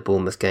impressive in the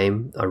Bournemouth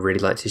game. I really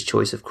liked his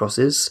choice of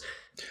crosses.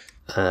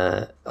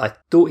 I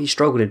thought he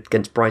struggled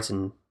against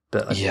Brighton,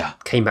 but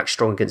came back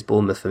strong against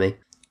Bournemouth for me.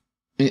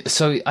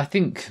 So I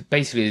think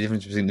basically the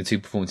difference between the two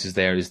performances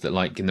there is that,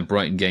 like, in the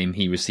Brighton game,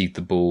 he received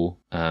the ball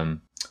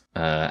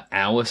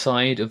our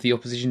side of the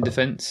opposition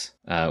defence,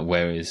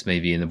 whereas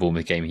maybe in the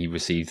Bournemouth game he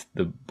received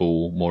the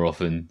ball more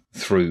often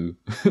through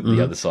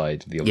the other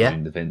side of the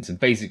opposition defence. And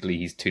basically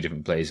he's two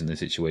different players in those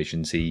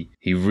situations. He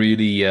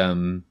really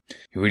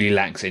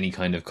lacks any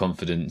kind of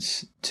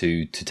confidence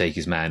to take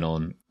his man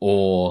on,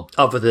 or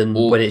other than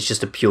when it's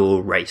just a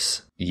pure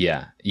race.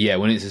 Yeah,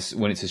 when it's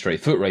a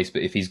straight foot race,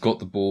 but if he's got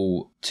the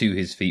ball to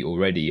his feet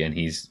already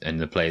and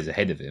the player's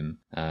ahead of him,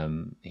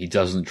 he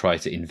doesn't try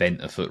to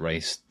invent a foot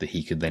race that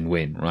he could then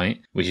win,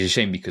 right? Which is a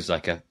shame, because I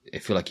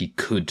feel like he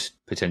could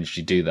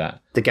potentially do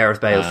that. The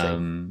Gareth Bale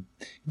thing.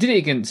 He did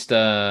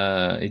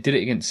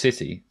it against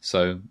City,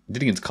 so he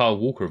did it against Kyle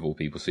Walker of all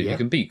people. So if you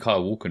can beat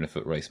Kyle Walker in a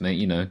foot race, mate,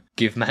 you know,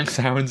 give Max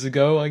Aarons a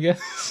go, I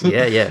guess.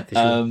 Yeah,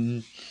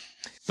 for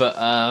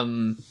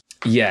sure.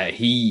 Yeah,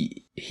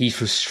 he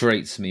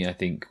frustrates me, I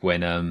think,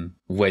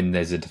 when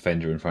there's a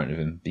defender in front of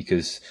him,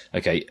 because,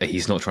 okay,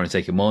 he's not trying to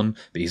take him on,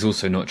 but he's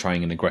also not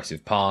trying an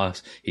aggressive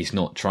pass. He's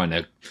not trying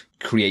to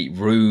create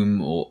room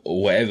or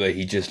whatever.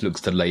 He just looks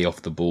to lay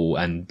off the ball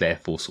and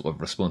therefore sort of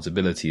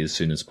responsibility as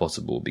soon as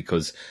possible,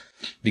 because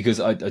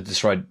I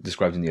described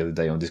him the other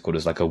day on Discord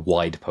as like a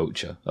wide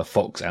poacher, a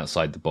fox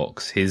outside the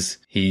box. He's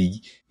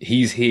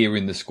here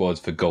in the squad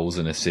for goals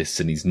and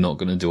assists, and he's not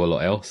going to do a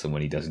lot else. And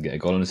when he doesn't get a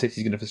goal and assist,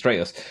 he's going to frustrate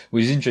us,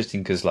 which is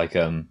interesting, because like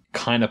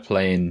kind of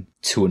playing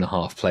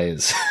 2.5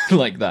 players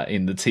like that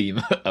in the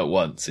team at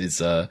once is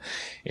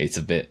it's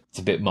a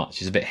bit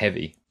much. It's a bit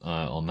heavy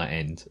on that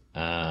end.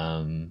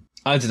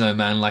 I don't know,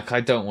 man. Like, I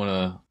don't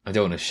want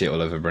to shit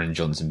all over Brennan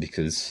Johnson,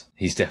 because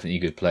he's definitely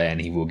a good player and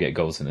he will get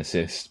goals and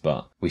assists,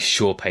 but we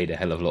sure paid a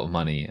hell of a lot of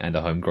money and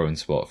a homegrown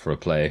spot for a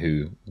player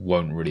who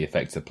won't really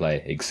affect the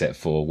play except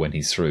for when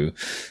he's through.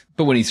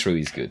 But when he's through,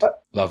 he's good.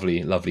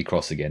 Lovely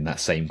cross again. That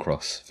same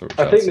cross for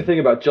Richarlison. I think the thing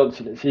about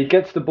Johnson is he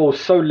gets the ball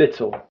so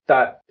little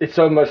that it's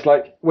almost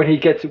like when he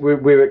gets it,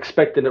 we're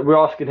expecting it. We're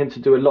asking him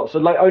to do a lot. So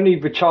like only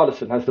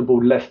Richarlison has the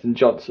ball less than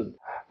Johnson.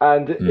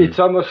 And it's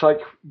almost like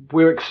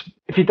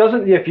if he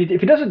doesn't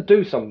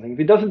do something, if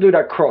he doesn't do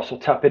that cross or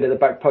tap in at the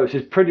back post,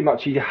 it's pretty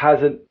much he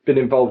hasn't been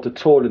involved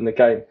at all in the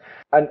game.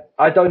 And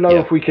I don't know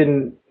if we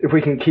can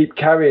keep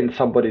carrying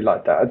somebody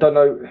like that. I don't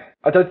know.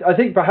 I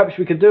think perhaps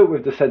we could do it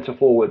with the centre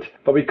forward,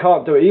 but we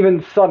can't do it.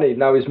 Even Sonny,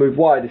 now he's moved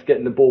wide, is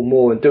getting the ball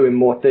more and doing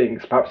more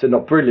things. Perhaps they're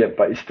not brilliant,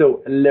 but he's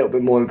still a little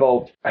bit more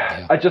involved.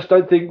 Yeah. I just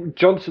don't think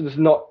Johnson's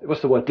not,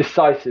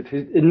 decisive.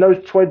 In those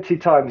 20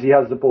 times he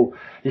has the ball,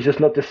 he's just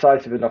not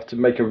decisive enough to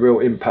make a real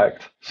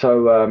impact.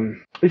 So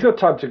he's got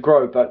time to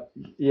grow, but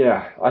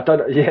yeah, I don't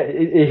know. Yeah,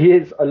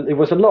 it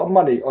was a lot of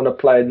money on a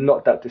player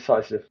not that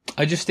decisive.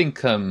 I just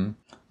think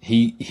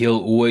he'll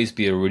always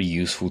be a really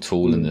useful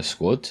tool in the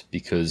squad,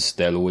 because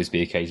there'll always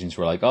be occasions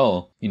where like,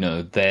 oh, you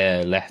know,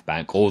 their left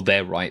back or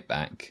their right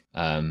back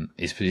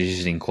is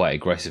positioning quite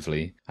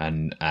aggressively,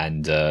 and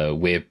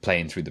we're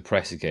playing through the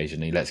press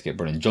occasionally. Let's get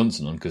Brennan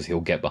Johnson on, because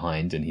he'll get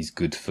behind and he's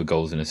good for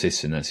goals and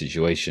assists in that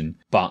situation.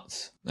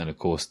 But, and of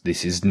course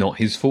this is not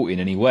his fault in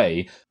any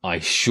way, I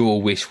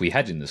sure wish we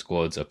had in the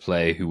squads a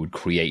player who would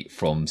create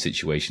from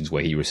situations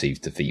where he receives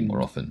defeat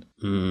more often.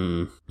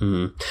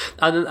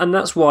 And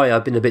that's why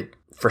I've been a bit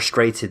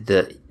frustrated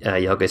that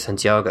Iago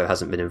Santiago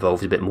hasn't been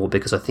involved a bit more,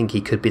 because I think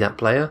he could be that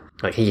player.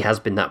 Like, he has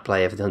been that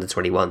player for the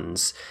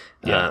under-21s.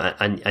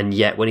 And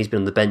yet when he's been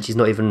on the bench, he's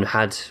not even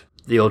had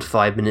the odd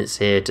 5 minutes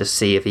here to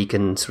see if he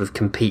can sort of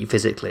compete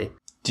physically.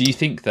 Do you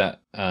think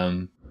that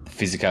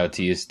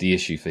physicality is the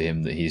issue for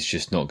him, that he's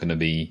just not going to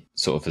be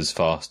sort of as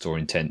fast or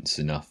intense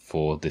enough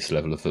for this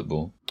level of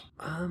football?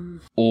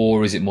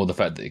 Or is it more the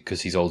fact that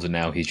because he's older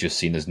now, he's just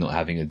seen as not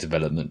having a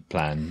development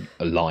plan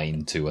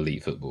aligned to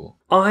elite football?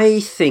 I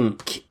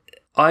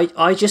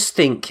just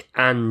think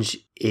Ange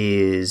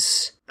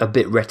is a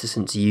bit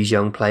reticent to use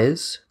young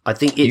players. I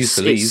think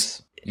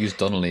it's used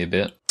Donnelly a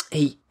bit.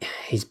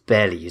 He's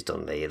barely used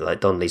Donnelly.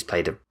 Like, Donnelly's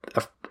played a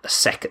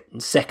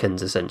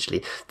seconds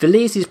essentially.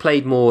 Veliz he's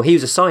played more. He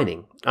was a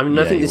signing. I mean,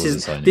 I think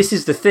this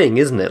is the thing,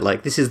 isn't it?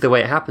 Like, this is the way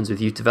it happens with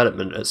youth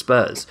development at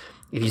Spurs.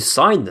 If you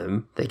sign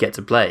them, they get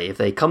to play. If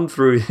they come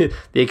through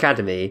the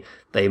academy,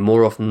 they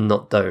more often than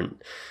not don't.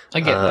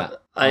 I get that.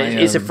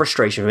 It's a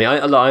frustration for me.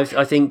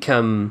 I think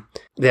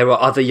there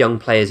are other young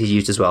players he's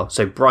used as well.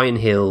 So Brian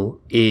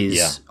Hill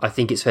is, I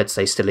think it's fair to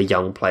say, still a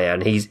young player,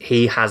 and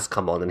he has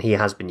come on and he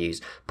has been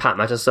used. Pat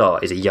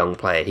Matassar is a young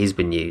player. He's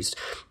been used.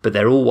 But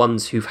they're all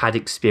ones who've had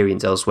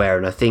experience elsewhere,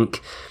 and I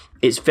think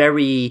it's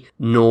very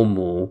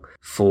normal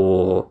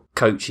for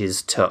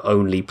coaches to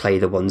only play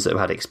the ones that have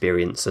had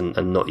experience and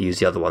not use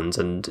the other ones,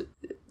 and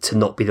to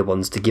not be the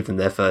ones to give them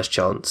their first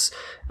chance.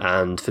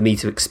 And for me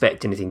to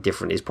expect anything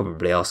different is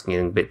probably asking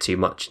a bit too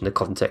much in the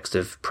context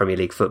of Premier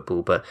League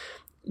football. But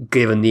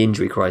given the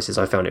injury crisis,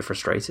 I found it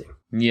frustrating.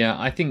 Yeah,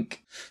 I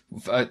think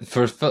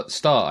for a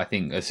start, I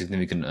think a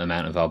significant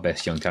amount of our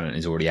best young talent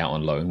is already out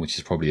on loan, which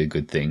is probably a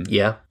good thing.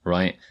 Yeah.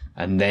 Right?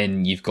 And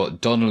then you've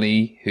got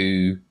Donnelly,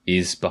 who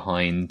is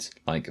behind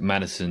like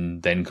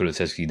Madison, then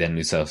Kulusevski, then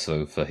Lo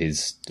Celso for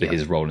his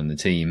role in the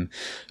team.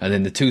 And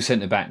then the two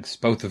centre-backs,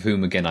 both of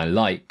whom, again,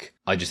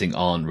 I just think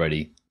aren't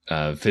ready.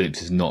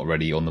 Phillips is not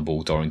ready on the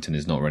ball. Dorrington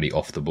is not ready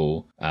off the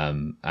ball.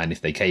 And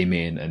if they came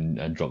in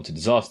and dropped a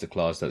disaster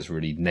class, that's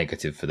really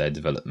negative for their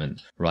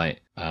development,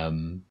 right?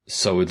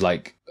 So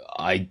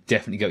I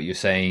definitely get what you're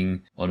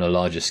saying on a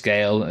larger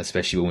scale,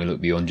 especially when we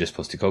look beyond just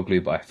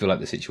Postecoglou. But I feel like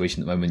the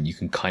situation at the moment, you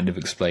can kind of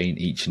explain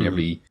each and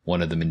every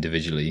one of them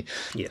individually.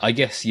 Yeah. I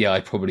guess, I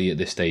probably at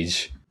this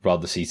stage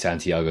rather see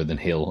Santiago than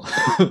Hill.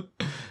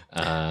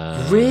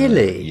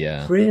 Really?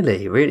 Yeah.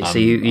 Really? So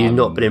you've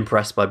not been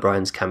impressed by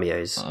Brian's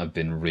cameos? I've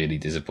been really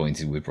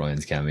disappointed with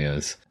Brian's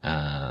cameos.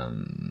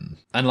 And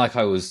like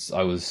I was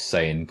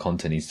saying,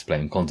 Conte needs to play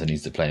him. Conte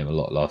needs to play him a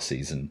lot last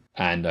season.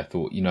 And I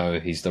thought,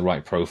 he's the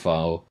right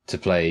profile to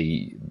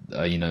play,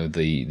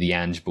 the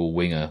Ange ball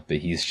winger, but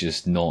he's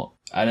just not.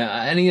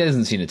 And he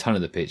hasn't seen a ton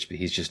of the pitch, but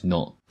he's just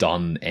not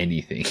done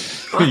anything.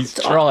 He's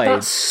tried.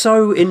 That's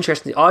so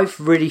interesting. I've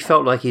really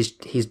felt like he's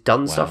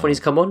done stuff when he's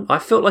come on. I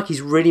felt like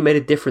he's really made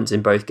a difference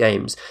in both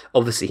games.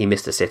 Obviously, he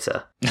missed a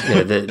sitter.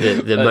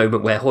 The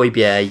moment where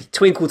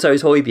Twinkle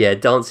Toes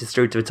Højbjerg dances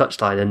through to a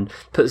touchline and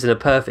puts in a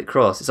perfect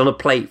cross. It's on a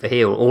plate for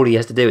Hill. All he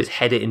has to do is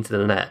head it into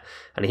the net,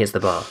 and he hits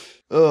the bar.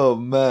 Oh,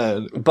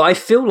 man. But I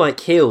feel like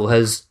Hill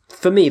has,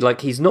 for me,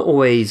 like, he's not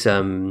always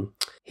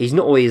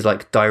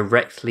like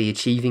directly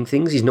achieving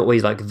things. He's not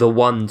always like the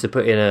one to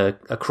put in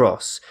a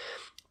cross.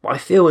 But I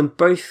feel in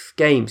both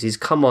games he's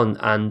come on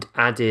and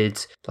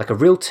added like a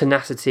real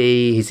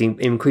tenacity. He's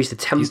increased the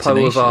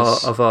tempo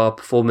of our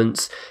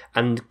performance,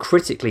 and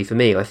critically for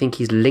me, I think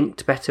he's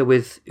linked better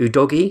with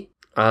Udogie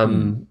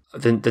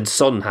than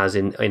Son has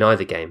in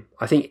either game.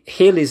 I think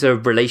Hill is a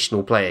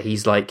relational player.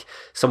 He's like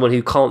someone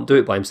who can't do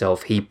it by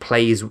himself. He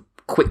plays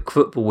quick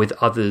football with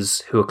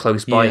others who are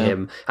close by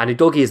him, and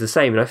Udogie is the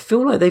same. And I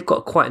feel like they've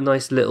got quite a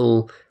nice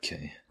little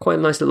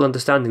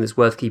understanding that's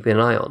worth keeping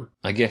an eye on.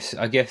 I guess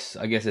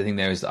the thing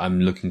there is that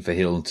I'm looking for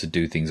Hill to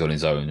do things on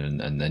his own,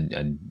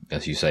 and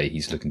as you say,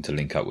 he's looking to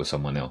link up with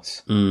someone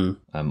else.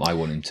 I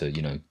want him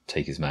to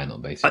take his man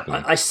on, basically.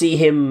 I see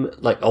him,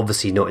 like,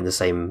 obviously not in the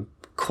same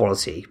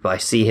quality, but I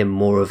see him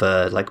more of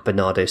a like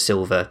Bernardo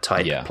Silva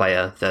type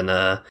player than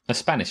a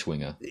Spanish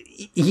winger.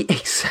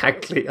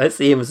 Exactly, I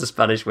see him as a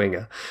Spanish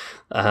winger.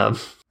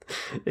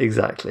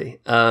 Exactly.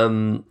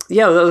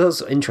 Yeah, that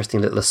was an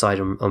interesting little aside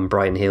on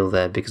Brian Hill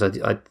there, because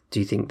I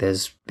do think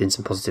there's been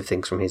some positive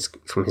things from his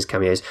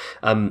cameos.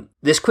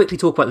 Let's quickly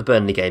talk about the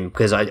Burnley game,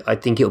 because I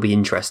think it'll be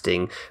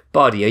interesting.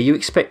 Bardi, are you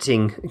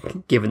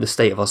expecting, given the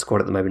state of our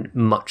squad at the moment,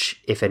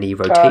 much, if any,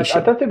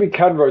 rotation? I don't think we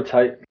can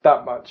rotate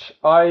that much.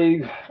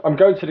 I'm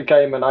going to the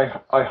game, and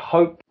I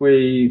hope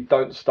we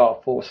don't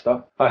start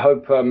Forster. I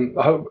hope we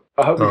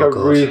go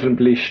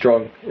reasonably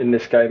strong in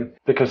this game,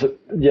 because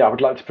I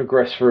would like to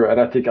progress through it,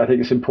 and I think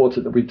it's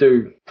important that we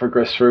do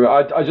progress through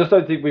it. I just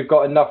don't think we've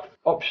got enough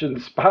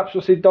options. Perhaps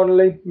we'll see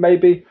Donnelly,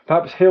 maybe.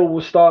 Perhaps Hill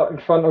will start in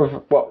front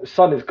of... Well,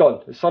 Son is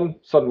gone. Son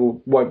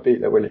won't be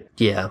there, will he?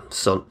 Yeah,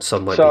 Son won't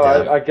be there.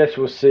 So I guess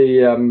we'll see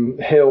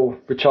Hill,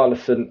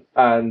 Richarlison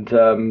and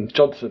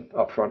Johnson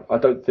up front. I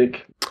don't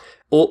think...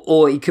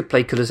 Or he could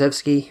play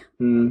Kulusevski,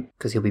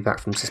 because he'll be back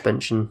from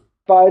suspension.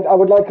 But I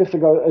would like us to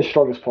go as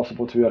strong as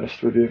possible, to be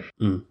honest with you.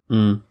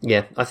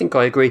 Yeah, I think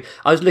I agree.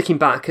 I was looking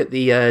back at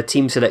the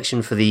team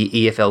selection for the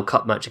EFL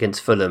Cup match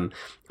against Fulham,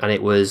 and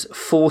it was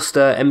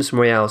Forster, Emerson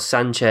Royale,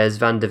 Sanchez,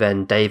 Van de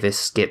Ven, Davis,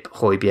 Skip,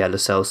 Højbjerg, Lo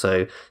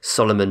Celso,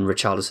 Solomon,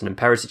 Richarlison and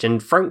Perisic.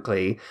 And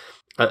frankly,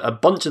 a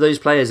bunch of those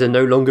players are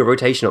no longer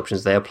rotation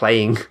options. They are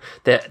playing,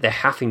 they're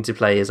having to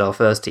play as our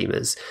first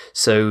teamers.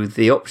 So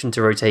the option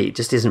to rotate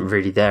just isn't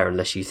really there,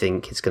 unless you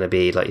think it's going to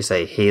be, like you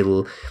say,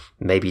 Hill,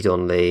 maybe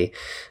Donnelly.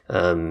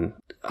 I don't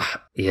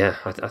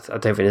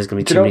think there's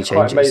going to be too many changes.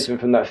 Quite amazing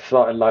from that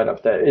starting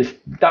lineup there is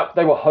that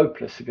they were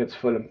hopeless against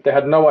Fulham. They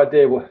had no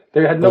idea what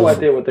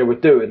they were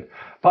doing.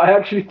 But I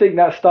actually think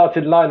that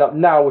starting lineup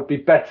now would be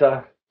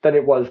better than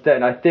it was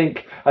then. I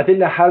think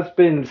there has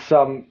been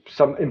some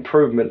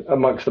improvement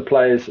amongst the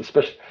players,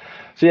 especially.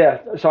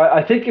 So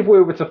I think if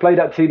we were to play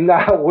that team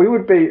now, we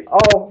would be,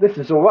 this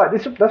is all right.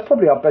 That's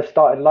probably our best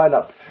starting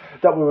lineup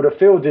that we would have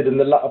fielded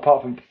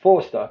apart from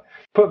Forster.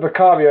 Put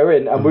Vicario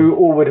in, and we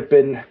all would have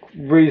been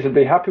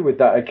reasonably happy with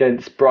that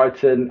against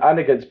Brighton and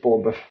against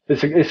Bournemouth.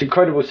 It's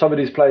incredible. Some of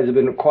these players have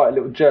been on quite a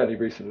little journey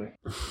recently.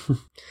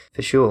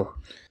 For sure.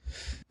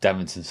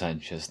 Davinson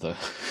Sanchez, though.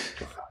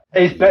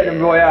 He's better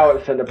than Royale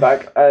at centre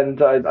back,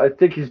 and I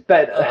think he's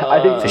better.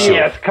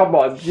 Yes, come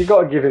on, you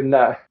got to give him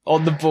that.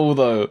 On the ball,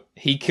 though,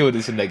 he killed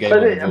us in that game.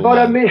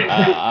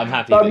 I'm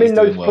happy.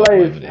 Those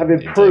players have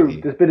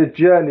improved. There's been a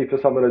journey for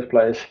some of those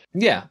players.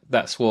 Yeah,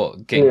 that's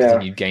what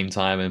continued game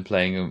time and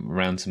playing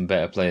around some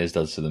better players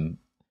does to them.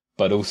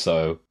 But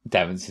also,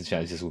 Davinson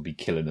Sanchez will be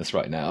killing us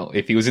right now.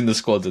 If he was in the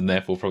squad and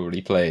therefore probably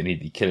playing, he'd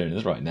be killing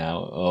us right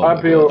now.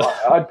 I'd be all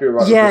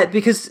right. Yeah,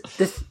 because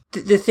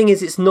the thing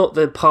is, it's not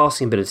the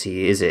passing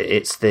ability, is it?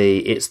 It's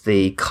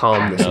the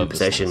calmness in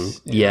possession.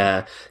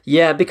 Yeah,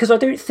 because I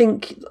don't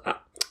think...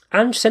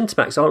 And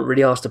centre-backs aren't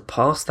really asked to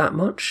pass that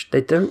much.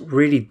 They don't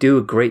really do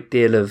a great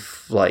deal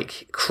of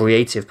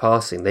creative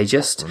passing. They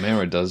just...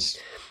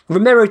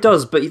 Romero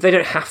does, but they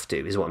don't have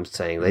to, is what I'm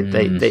saying.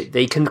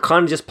 They can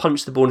kind of just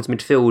punch the ball into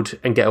midfield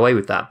and get away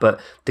with that. But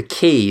the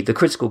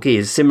critical key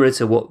is similar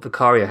to what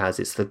Vicario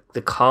has. It's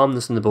the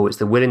calmness on the ball. It's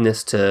the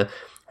willingness to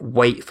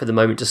wait for the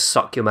moment to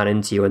suck your man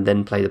into you and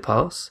then play the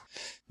pass.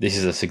 This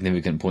is a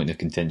significant point of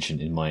contention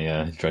in my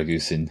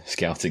Dragusin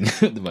scouting at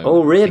the moment.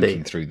 Oh, really?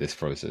 Thinking through this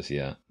process,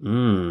 yeah.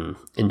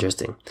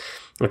 Interesting.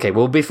 Okay,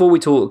 well, before we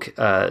talk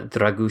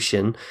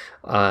Dragusin,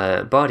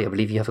 Bardi, I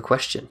believe you have a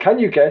question. Can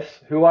you guess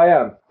who I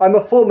am? I'm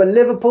a former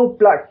Liverpool,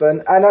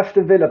 Blackburn and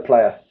Aston Villa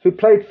player who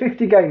played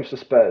 50 games for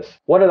Spurs.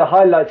 One of the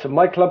highlights of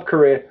my club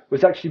career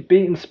was actually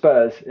beating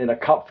Spurs in a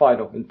cup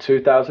final in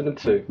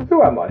 2002.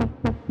 Who am I?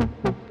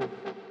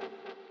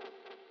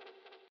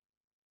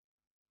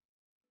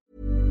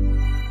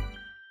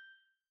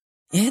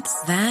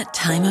 It's that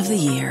time of the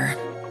year.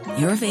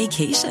 Your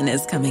vacation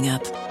is coming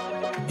up.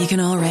 You can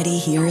already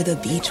hear the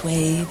beach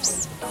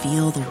waves,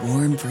 feel the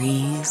warm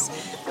breeze,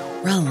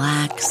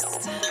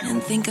 relax,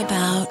 and think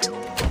about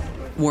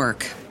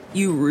work.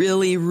 You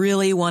really,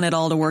 really want it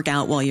all to work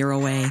out while you're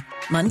away.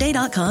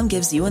 Monday.com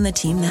gives you and the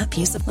team that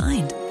peace of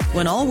mind.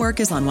 When all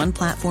work is on one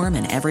platform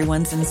and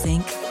everyone's in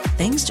sync,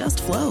 things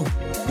just flow.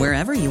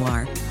 Wherever you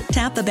are,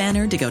 tap the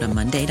banner to go to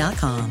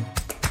Monday.com.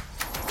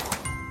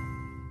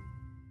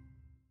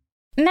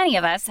 Many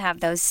of us have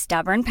those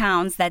stubborn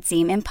pounds that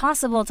seem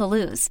impossible to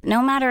lose,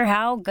 no matter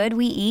how good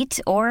we eat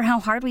or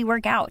how hard we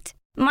work out.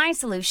 My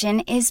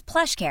solution is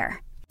PlushCare.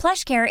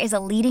 PlushCare is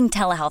a leading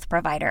telehealth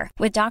provider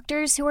with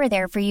doctors who are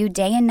there for you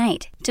day and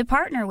night to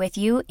partner with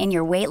you in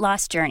your weight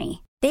loss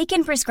journey. They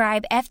can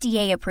prescribe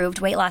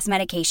FDA-approved weight loss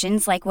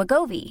medications like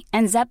Wegovy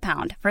and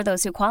Zepbound for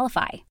those who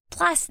qualify.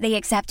 Plus, they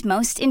accept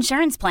most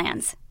insurance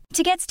plans.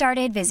 To get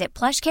started, visit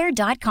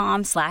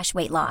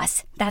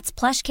plushcare.com/weightloss. That's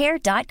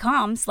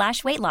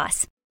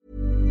plushcare.com/weightloss.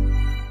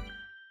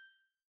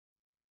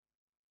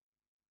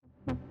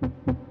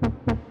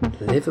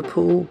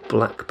 Liverpool,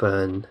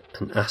 Blackburn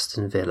and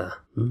Aston Villa.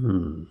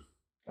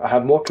 I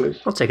have more clues.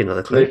 I'll take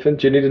another clue. Nathan,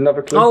 do you need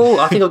another clue? Oh,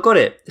 I think I've got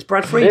it. It's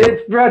Brad Friedel.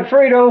 It's Brad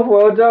Friedel.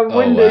 Well done,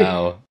 Windy. Oh,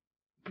 wow.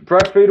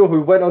 Brad Friedel,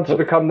 who went on to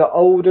become the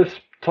oldest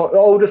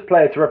oldest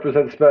player to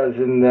represent Spurs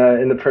in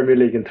the Premier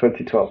League in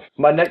 2012.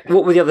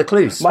 What were the other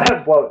clues?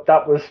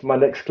 That was my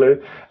next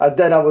clue. And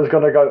then I was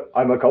going to go,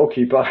 I'm a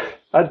goalkeeper.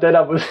 And then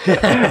I was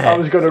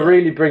going to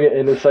really bring it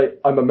in and say,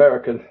 I'm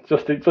American,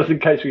 just in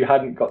case we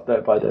hadn't got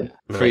there by then.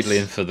 Friedel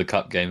in for the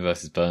cup game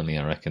versus Burnley,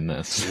 I reckon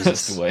that's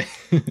just the way.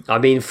 I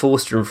mean,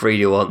 Forster and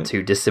Friedel aren't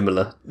too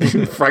dissimilar.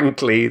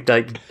 Frankly,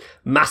 like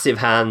massive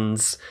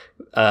hands,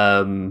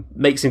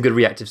 make some good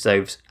reactive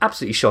saves.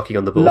 Absolutely shocking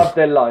on the ball. Love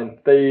their line.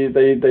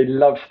 They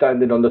love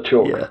standing on the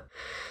chalk. Yeah,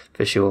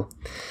 for sure.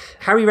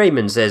 Harry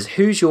Raymond says,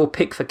 who's your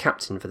pick for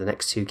captain for the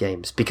next 2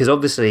 games? Because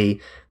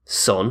obviously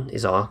Son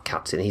is our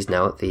captain. He's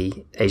now at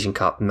the Asian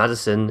Cup.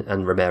 Maddison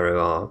and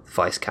Romero are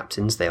vice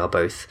captains. They are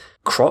both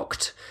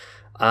crocked.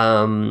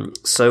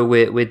 So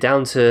we're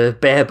down to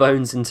bare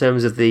bones in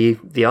terms of the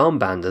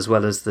armband as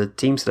well as the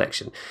team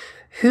selection.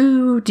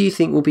 Who do you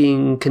think will be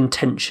in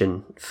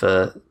contention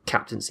for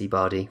captaincy,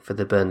 Bardi, for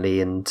the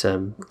Burnley and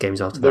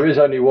games after that? There is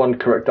only one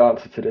correct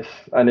answer to this,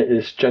 and it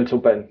is Gentle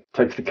Ben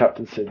takes the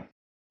captaincy.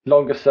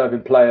 Longest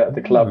serving player at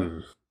the club.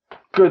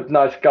 Good,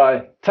 nice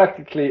guy.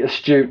 Tactically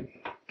astute.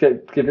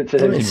 Give it to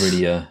him.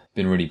 I've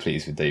been really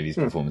pleased with Davies'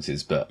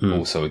 performances, but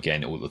also,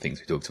 again, all the things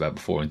we talked about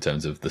before in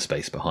terms of the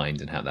space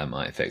behind and how that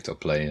might affect our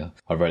play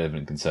are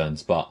relevant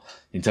concerns. But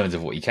in terms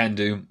of what he can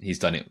do, he's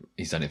done it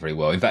very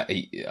well. In fact,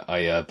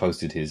 I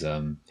posted his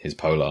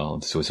polar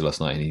on Twitter last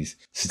night, and he's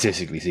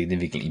statistically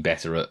significantly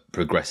better at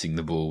progressing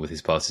the ball with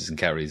his passes and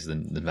carries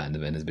than Van der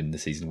Ven has been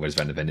this season, whereas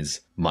Van der Ven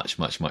is much,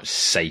 much, much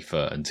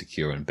safer and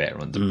secure and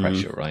better under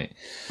pressure, right?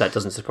 That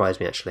doesn't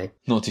surprise me, actually.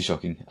 Not too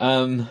shocking.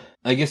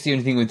 I guess the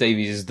only thing with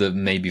Davies is that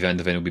maybe Van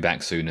der Ven will be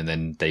back soon, and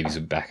then Davies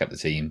will be back at the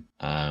team.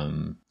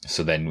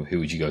 So then who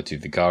would you go to?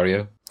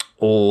 Vicario?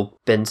 Or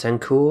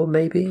Bentancur,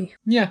 maybe?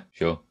 Yeah,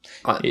 sure.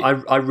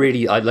 I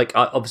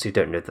obviously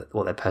don't know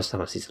what their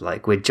personalities are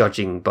like. We're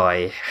judging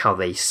by how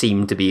they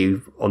seem to be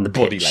on the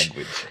pitch.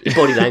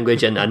 Body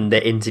language and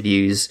their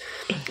interviews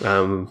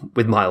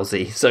with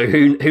Milesy. So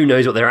who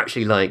knows what they're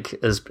actually like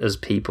as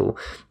people.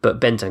 But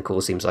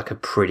Bentancur seems like a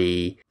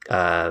pretty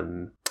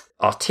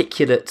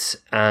articulate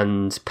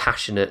and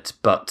passionate,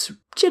 but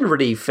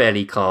generally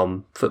fairly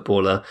calm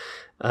footballer.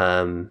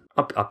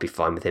 I'd be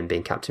fine with him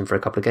being captain for a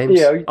couple of games.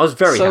 Yeah, I was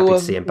very happy to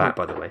see him back,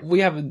 by the way. We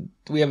haven't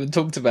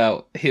talked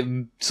about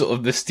him sort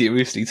of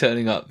mysteriously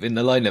turning up in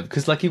the lineup,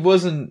 because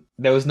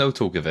there was no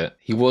talk of it.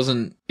 He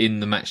wasn't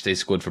in the matchday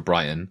squad for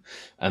Brighton,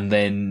 and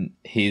then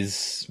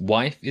his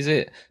wife,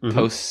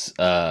 posts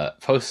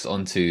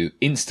onto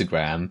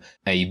Instagram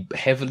a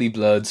heavily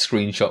blurred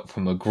screenshot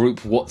from a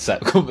group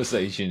WhatsApp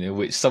conversation in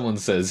which someone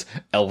says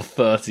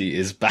L30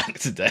 is back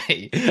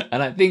today.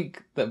 And I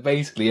think that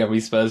basically every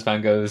Spurs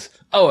fan goes,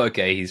 oh,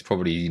 okay, he's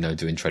probably,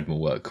 doing treadmill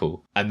work,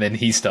 cool. And then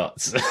he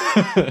starts.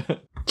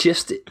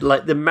 Just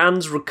like the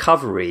man's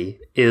recovery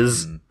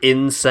is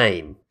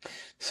insane.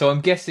 So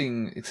I'm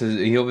guessing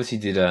he obviously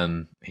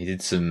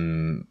did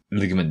some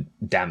ligament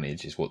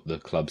damage, is what the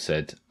club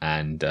said,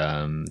 and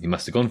he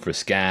must have gone for a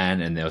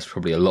scan, and there was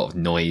probably a lot of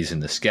noise in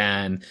the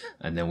scan,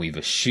 and then we've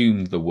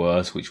assumed the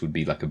worst, which would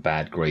be like a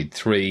bad grade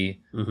 3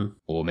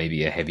 or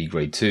maybe a heavy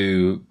grade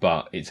 2,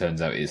 but it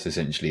turns out it's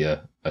essentially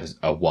a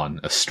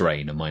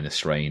minor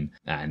strain,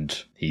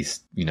 and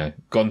he's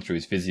gone through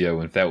his physio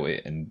and felt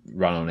it and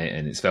run on it,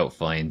 and it's felt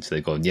fine. So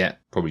they've gone, yeah,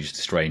 probably just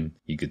a strain.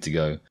 You're good to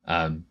go.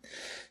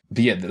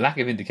 But yeah, the lack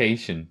of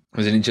indication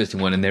was an interesting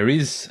one, and there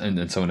is,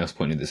 and someone else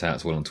pointed this out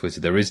as well on Twitter,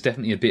 there is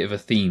definitely a bit of a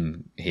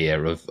theme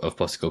here of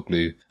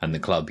Postecoglou and the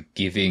club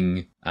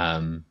giving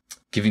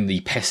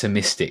the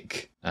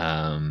pessimistic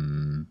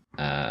time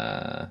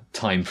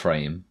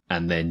frame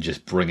and then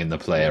just bringing the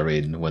player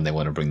in when they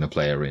want to bring the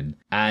player in.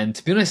 And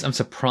to be honest, I'm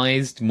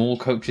surprised more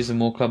coaches and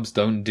more clubs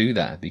don't do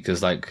that, because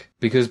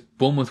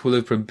Bournemouth will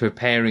have been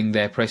preparing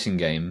their pressing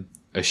game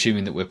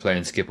assuming that we're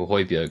playing Skipper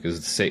Højbjerg as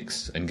the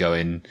 6 and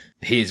going,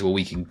 here's where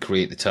we can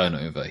create the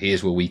turnover,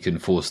 here's where we can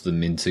force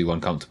them into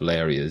uncomfortable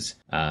areas,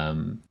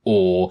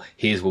 or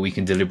here's where we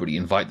can deliberately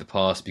invite the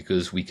pass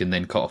because we can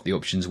then cut off the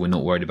options, we're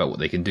not worried about what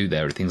they can do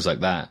there, things like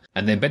that.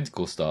 And then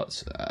Bentancur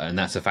starts, and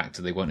that's a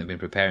factor they won't have been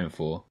preparing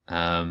for.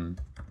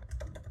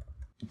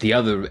 The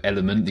other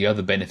element, the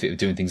other benefit of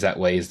doing things that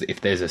way is that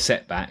if there's a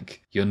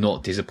setback, you're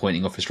not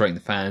disappointing or frustrating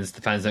the fans.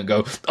 The fans don't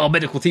go, our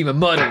medical team are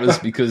murderers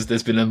because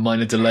there's been a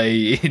minor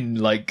delay in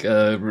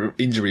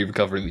injury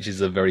recovery, which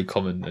is a very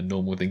common and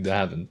normal thing to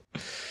happen.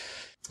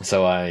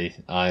 So I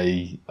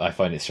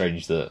find it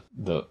strange that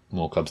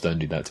more clubs don't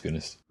do that, to be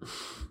honest.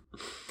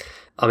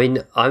 I mean,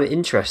 I'm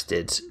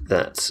interested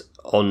that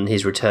on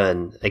his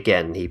return,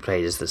 again, he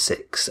played as the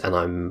 6, and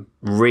I'm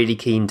really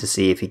keen to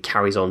see if he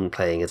carries on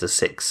playing as a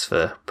 6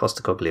 for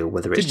Postecoglou,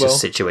 whether it's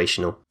just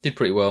situational. Did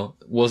pretty well.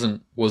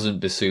 Wasn't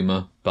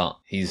Bissouma, but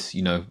he's,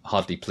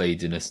 hardly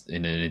played in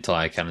an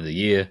entire calendar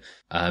year.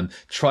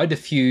 Tried a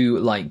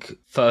few,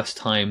 first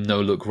time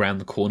no-look round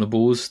the corner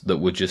balls that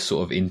were just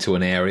sort of into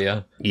an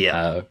area.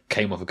 Yeah.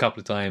 Came off a couple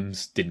of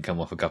times, didn't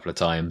come off a couple of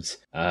times.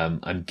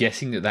 I'm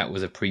guessing that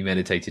was a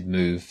premeditated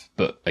move,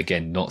 but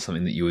again, not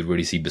something that you would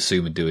really see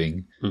Bissouma doing.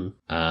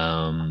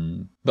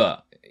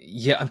 But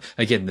Yeah,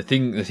 again, the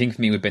thing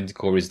for me with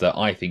Bentancur is that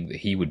I think that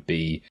he would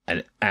be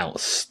an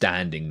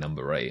outstanding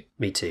number 8.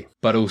 Me too.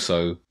 But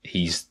also,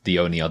 he's the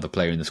only other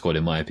player in the squad,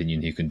 in my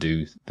opinion, who can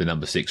do the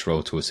number 6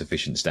 role to a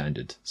sufficient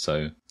standard.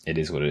 So it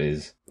is what it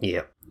is.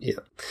 Yeah.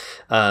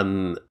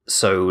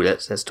 So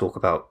let's talk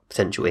about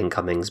potential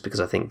incomings,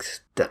 because I think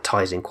that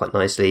ties in quite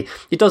nicely.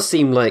 It does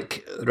seem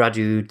like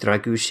Radu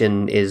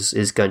Dragushin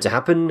is going to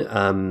happen,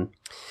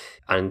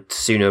 and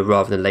sooner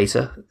rather than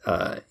later.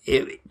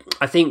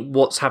 I think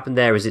what's happened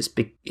there is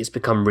it's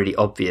become really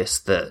obvious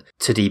that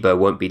Todibo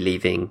won't be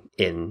leaving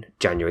in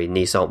January.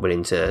 Nice aren't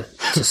willing to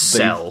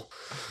sell.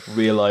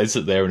 Realise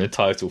that they're in a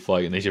title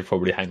fight and they should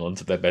probably hang on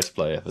to their best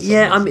player. For some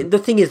reason. I mean, the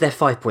thing is they're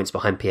 5 points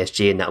behind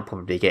PSG and that'll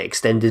probably get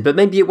extended, but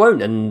maybe it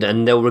won't,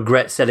 and they'll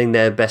regret selling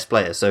their best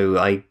player. So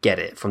I get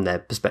it from their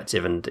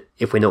perspective, and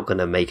if we're not going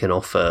to make an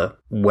offer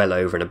well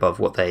over and above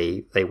what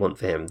they want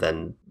for him,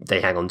 then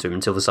they hang on to him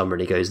until the summer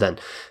and he goes then.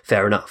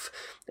 Fair enough.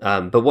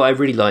 But what I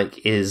really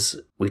like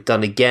is we've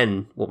done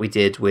again what we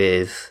did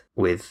with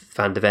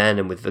Van der Ven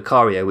and with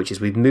Vicario, which is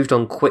we've moved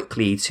on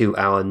quickly to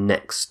our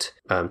next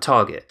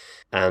target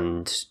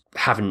and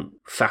haven't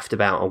faffed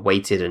about and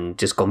waited and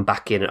just gone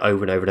back in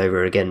over and over and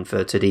over again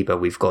for Todibo.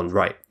 We've gone,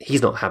 right,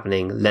 he's not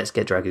happening, let's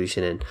get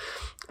Dragushin in.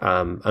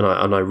 And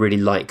I really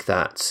like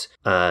that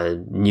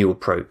new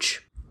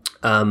approach.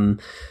 So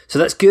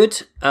that's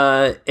good.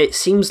 It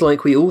seems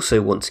like we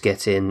also want to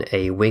get in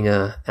a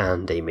winger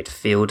and a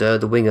midfielder.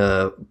 The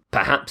winger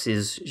perhaps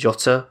is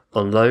Jota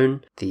on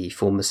loan, the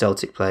former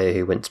Celtic player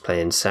who went to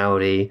play in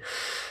Saudi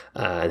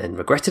and then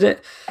regretted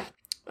it.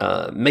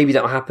 Maybe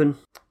that'll happen.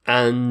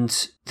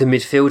 And the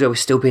midfielder was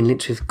still being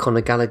linked with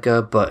Conor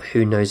Gallagher, but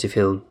who knows if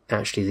he'll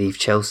actually leave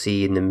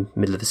Chelsea in the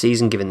middle of the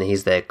season, given that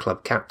he's their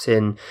club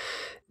captain.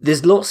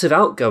 There's lots of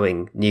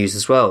outgoing news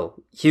as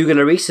well. Hugo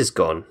Lloris has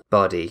gone,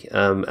 Bardi.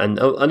 And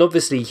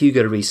obviously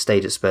Hugo Lloris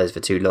stayed at Spurs for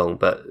too long,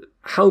 but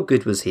how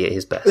good was he at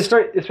his best?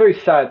 It's very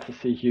sad to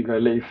see Hugo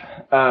leave.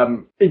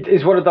 It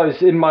is one of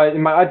those, in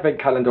my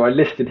advent calendar, I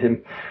listed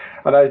him.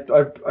 And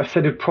I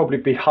said he'd probably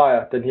be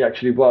higher than he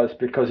actually was,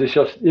 because it's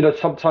just,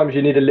 sometimes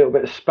you need a little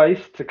bit of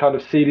space to kind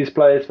of see these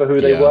players for who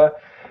they were.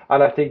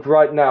 And I think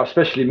right now,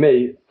 especially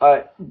me,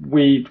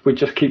 we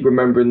just keep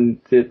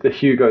remembering the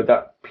Hugo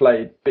that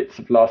played bits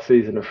of last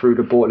season and threw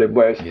the ball in.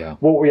 Whereas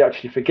what we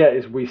actually forget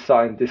is we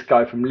signed this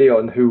guy from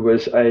Lyon who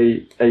was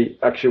a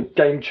actual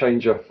game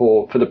changer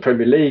for the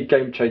Premier League,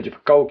 game changer for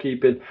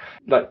goalkeeping.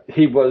 Like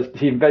he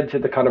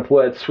invented the kind of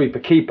word sweeper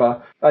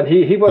keeper, and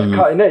he was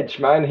cutting edge,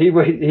 man. He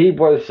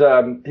was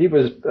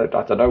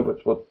I don't know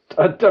what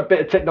a bit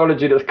of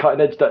technology that's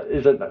cutting edge that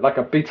isn't like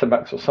a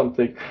Betamax or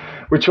something,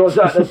 which was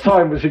at the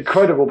time was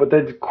incredible, but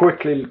then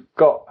quickly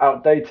got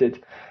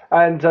outdated.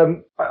 And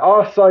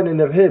our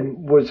signing of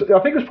him was, I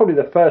think it was probably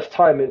the first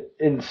time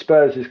in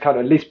Spurs' kind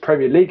of at least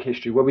Premier League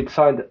history where we'd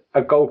signed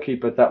a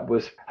goalkeeper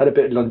that had a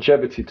bit of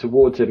longevity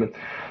towards him.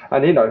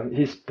 And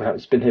he's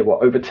perhaps been here,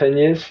 over 10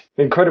 years?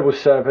 Incredible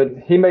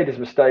servant. He made his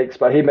mistakes,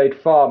 but he made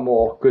far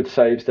more good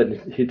saves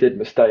than he did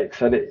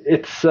mistakes. And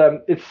it's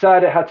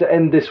sad it had to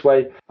end this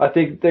way. I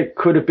think there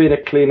could have been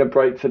a cleaner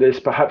break to this.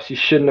 Perhaps he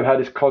shouldn't have had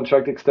his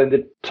contract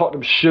extended.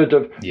 Tottenham should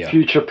have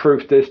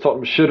future-proofed this.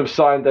 Tottenham should have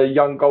signed a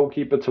young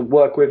goalkeeper to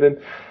work with him.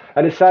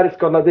 And it's sad it's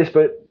gone like this,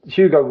 but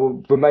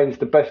Hugo remains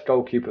the best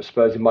goalkeeper at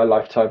Spurs in my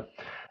lifetime.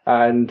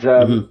 And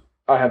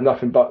I have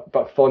nothing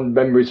but fond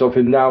memories of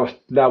him now.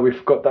 Now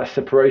we've got that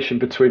separation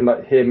between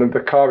him and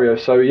Vicario.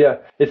 So yeah,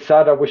 it's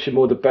sad. I wish him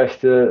all the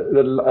best.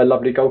 A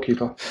lovely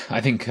goalkeeper.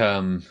 I think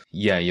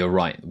you're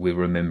right. We're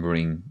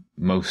remembering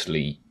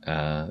mostly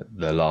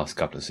the last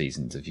couple of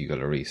seasons of Hugo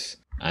Lloris.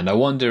 And I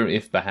wonder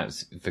if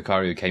perhaps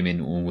Vicario came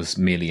in and was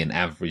merely an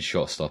average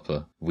shot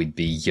stopper, we'd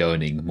be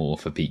yearning more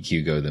for Pete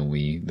Hugo than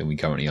we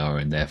currently are,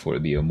 and therefore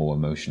it'd be a more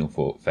emotional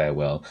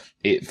farewell.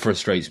 It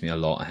frustrates me a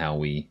lot how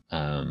we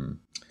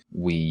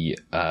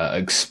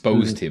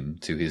exposed him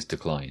to his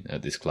decline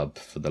at this club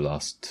for the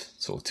last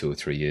sort of 2 or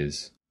 3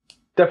 years.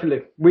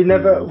 Definitely, we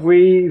never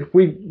we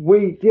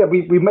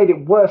made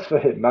it worse for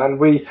him, man.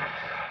 We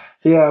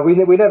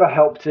never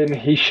helped him.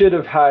 He should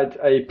have had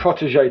a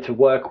protege to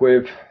work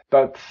with.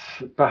 But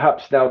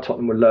perhaps now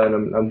Tottenham will learn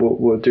and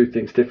we'll do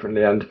things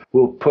differently, and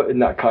we'll put in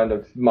that kind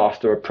of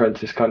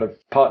master-apprentice kind of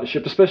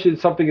partnership, especially in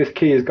something as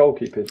key as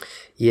goalkeeping.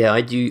 Yeah,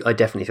 I do. I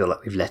definitely feel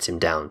like we've let him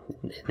down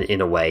in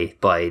a way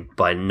by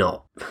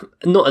not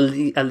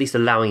at least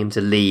allowing him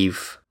to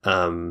leave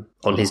on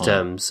his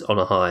terms on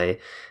a high,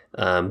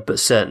 but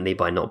certainly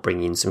by not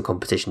bringing in some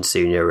competition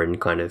sooner and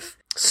kind of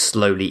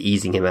slowly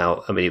easing him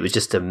out. I mean, it was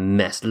just a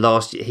mess.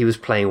 Last year, he was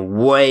playing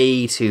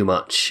way too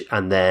much,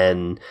 and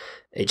then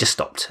it just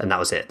stopped, and that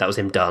was it. That was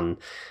him done.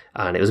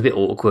 And it was a bit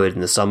awkward in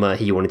the summer.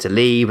 He wanted to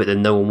leave, but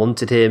then no one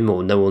wanted him,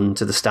 or no one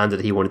to the standard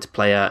he wanted to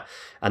play at.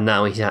 And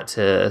now he had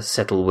to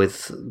settle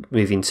with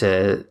moving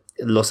to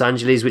Los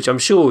Angeles, which I'm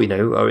sure,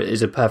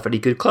 is a perfectly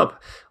good club.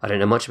 I don't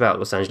know much about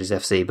Los Angeles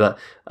FC, but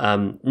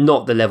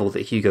not the level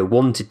that Hugo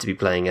wanted to be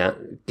playing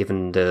at,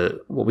 given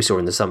what we saw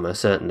in the summer,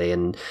 certainly.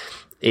 And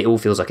it all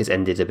feels like it's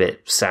ended a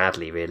bit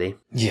sadly, really.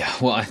 Yeah,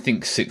 well, I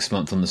think 6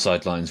 months on the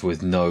sidelines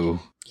with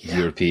no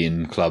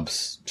European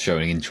clubs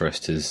showing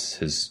interest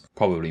has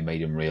probably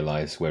made him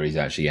realise where he's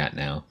actually at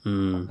now.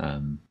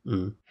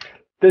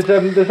 There's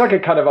like a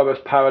kind of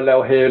almost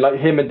parallel here, like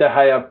him and De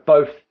Gea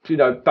both,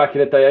 back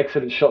in the day,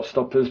 excellent shot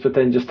stoppers, but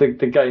then just the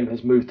game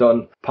has moved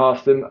on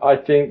past them. I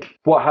think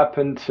what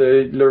happened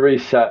to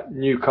Lloris at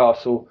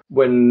Newcastle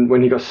when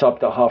he got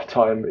subbed at half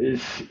time it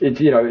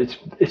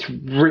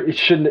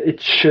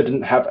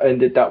shouldn't have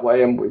ended that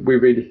way, and we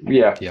really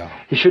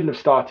he shouldn't have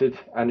started,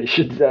 and it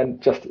should,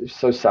 and just it's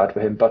so sad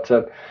for him. But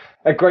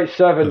a great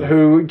servant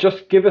who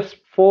just give us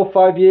 4 or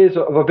 5 years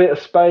of a bit of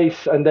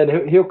space, and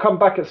then he'll come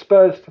back at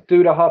Spurs to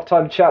do the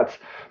halftime chats,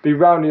 be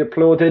roundly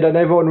applauded, and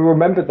everyone will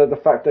remember that the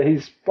fact that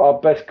he's our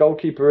best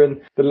goalkeeper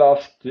in the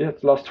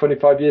last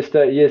 25 years,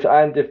 30 years.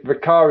 And if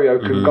Vicario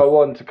can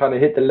go on to kind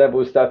of hit the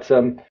levels that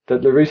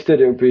Lloris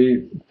did, it would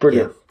be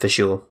brilliant. Yeah, for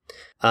sure.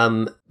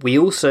 We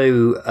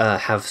also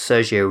have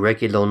Sergio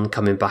Reguilon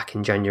coming back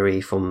in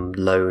January from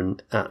loan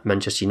at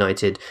Manchester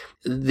United.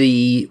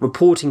 The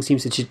reporting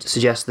seems to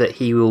suggest that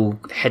he will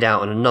head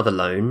out on another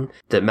loan,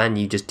 that Man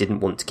U just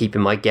didn't want to keep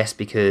him, I guess,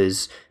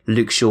 because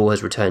Luke Shaw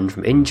has returned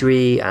from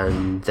injury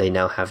and they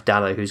now have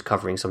Dalot, who's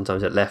covering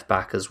sometimes at left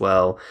back as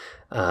well.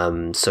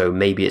 So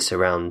maybe it's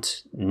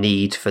around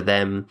need for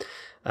them.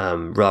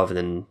 Rather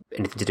than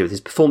anything to do with his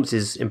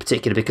performances in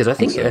particular, because I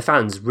think the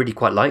fans really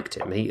quite liked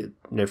him. He,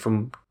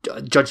 from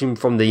judging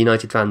from the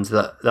United fans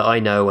that I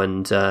know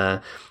and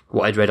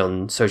what I'd read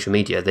on social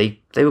media, they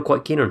were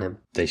quite keen on him.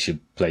 They should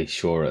play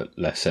Shaw at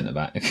left centre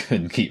back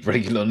and keep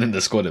Reguilon in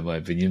the squad, in my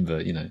opinion.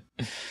 But yeah,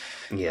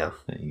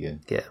 there you go.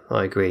 Yeah,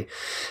 I agree.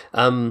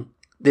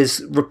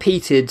 There's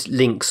repeated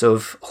links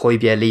of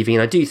Højbjerg leaving,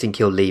 and I do think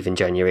he'll leave in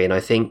January, and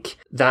I think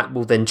that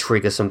will then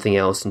trigger something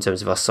else in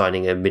terms of us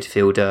signing a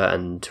midfielder,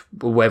 and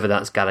whether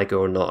that's Gallagher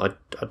or not,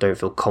 I don't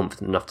feel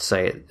confident enough to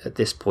say it at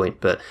this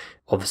point, but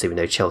obviously we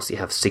know Chelsea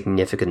have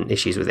significant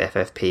issues with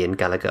FFP, and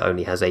Gallagher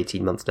only has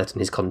 18 months left in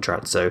his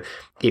contract, so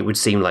it would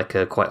seem like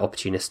a quite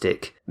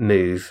opportunistic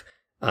move.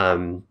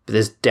 But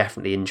there's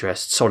definitely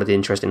solid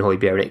interest in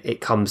Højbjerg, and it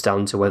comes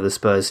down to whether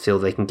Spurs feel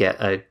they can get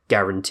a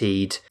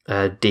guaranteed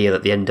deal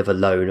at the end of a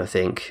loan, I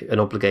think, an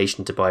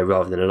obligation to buy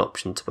rather than an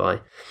option to buy.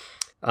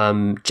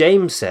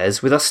 James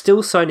says, with us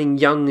still signing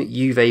young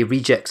Juve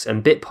rejects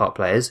and bit part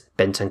players,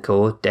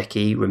 Bentancur,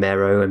 Decky,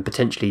 Romero, and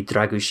potentially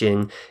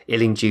Dragushin,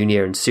 Illing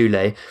Jr. and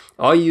Sule,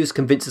 are you as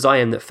convinced as I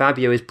am that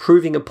Fabio is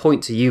proving a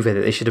point to Juve that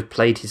they should have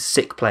played his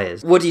sick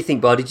players? What do you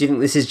think, Bardi? Do you think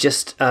this is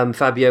just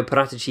Fabio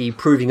Paratici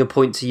proving a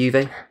point to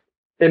Juve?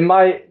 In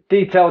my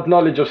detailed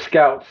knowledge of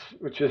scouts,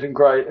 which isn't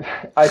great,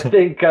 I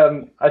think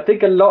a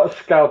lot of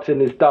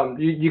scouting is done.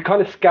 You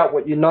kind of scout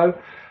what you know.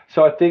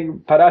 So I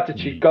think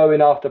Paratici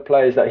going after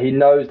players that he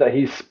knows, that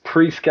he's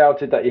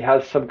pre-scouted, that he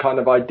has some kind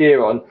of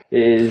idea on,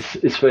 is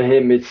for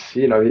him, it's,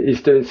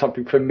 he's doing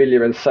something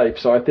familiar and safe.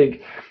 So I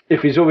think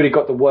if he's already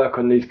got the work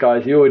on these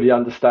guys, he already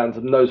understands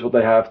and knows what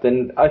they have,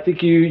 then I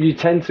think you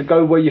tend to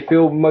go where you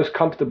feel most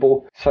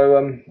comfortable. So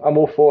I'm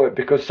all for it,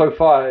 because so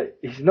far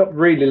he's not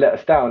really let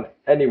us down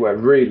anywhere,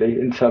 really,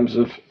 in terms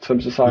of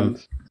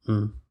signings.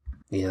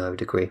 Yeah, I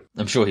would agree.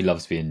 I'm sure he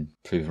loves being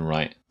proven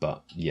right,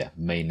 but yeah,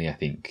 mainly I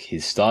think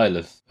his style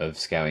of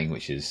scouting,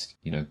 which is,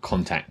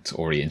 contact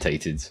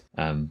orientated,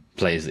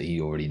 players that he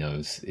already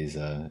knows is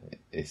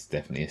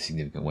definitely a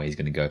significant way he's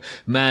going to go.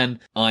 Man,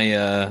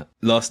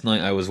 last night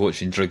I was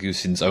watching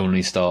Dragushin's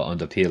only start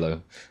under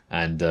Pirlo,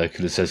 and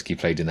Kulusevski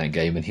played in that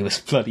game, and he was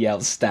bloody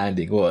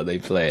outstanding. What are they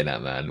playing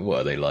at, man? What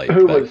are they like?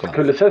 Who was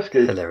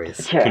Kulusevski?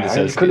 Hilarious. Yeah,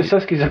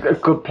 Kulusevski's a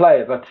good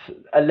player, but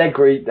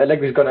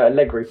Allegri's gone to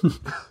Allegri.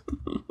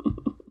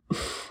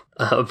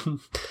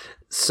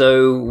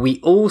 So we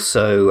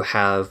also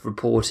have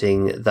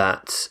reporting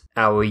that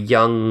our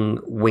young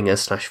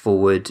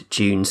winger/forward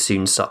June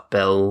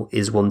Soon-Sup-Bell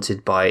is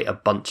wanted by a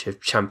bunch of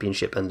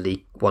Championship and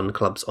League One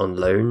clubs on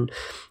loan,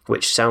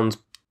 which sounds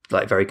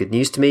like very good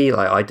news to me.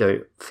 Like, I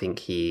don't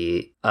think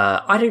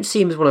I don't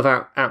see him as one of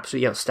our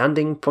absolutely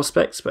outstanding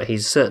prospects, but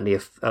he's certainly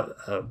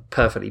a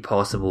perfectly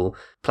passable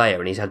player,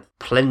 and he's had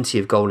plenty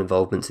of goal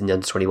involvements in the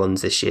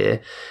under-21s this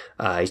year.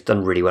 He's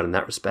done really well in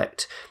that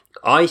respect.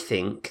 I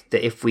think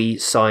that if we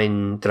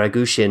sign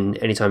Dragushin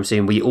anytime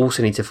soon, we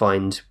also need to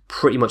find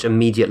pretty much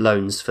immediate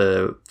loans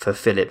for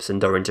Phillips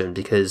and Dorrington,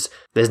 because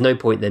there's no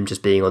point them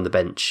just being on the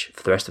bench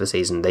for the rest of the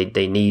season.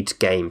 They need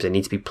games. They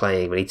need to be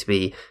playing. They need to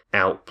be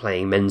out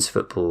playing men's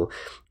football.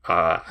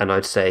 And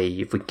I'd say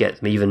if we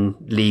get them even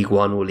League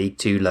One or League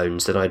Two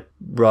loans, then I'd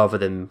rather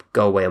them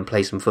go away and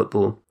play some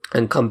football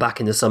and come back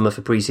in the summer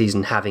for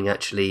pre-season having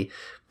actually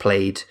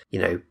played,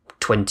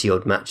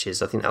 20-odd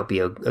matches. I think that would be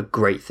a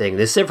great thing.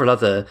 There's several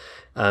other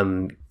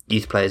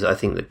youth players that I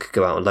think that could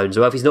go out on loan as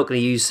well. If he's not going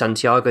to use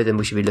Santiago, then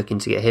we should be looking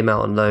to get him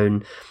out on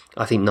loan.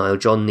 I think Niall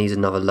John needs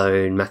another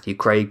loan. Matthew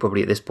Craig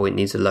probably at this point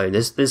needs a loan.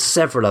 There's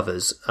several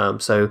others.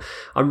 So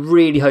I'm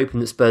really hoping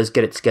that Spurs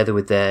get it together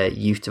with their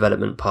youth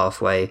development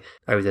pathway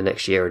over the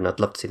next year, and I'd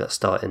love to see that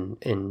start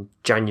in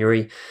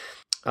January.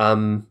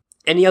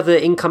 Any other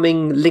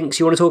incoming links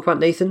you want to talk about,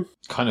 Nathan?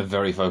 Kind of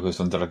very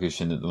focused on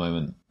Dragushin at the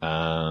moment.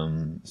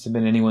 Has there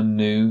been anyone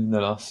new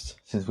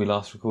since we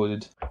last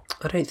recorded?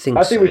 I don't think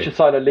I think we should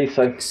sign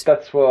Aliso.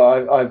 That's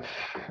what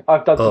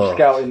I've done some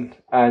scouting,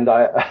 and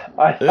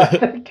I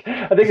think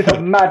it's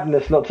a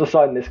madness not to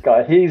sign this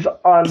guy. He's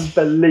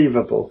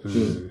unbelievable.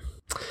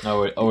 I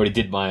already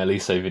did my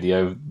Aliso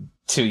video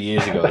 2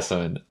 years ago or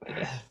something.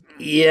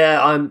 Yeah,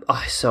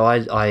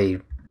 I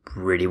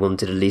really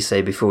wanted Elise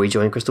before he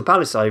joined Crystal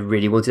Palace. I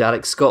really wanted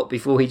Alex Scott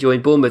before he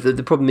joined Bournemouth.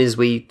 The problem is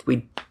we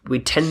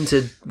tend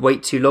to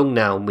wait too long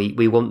now.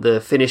 We want the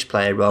finished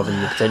player rather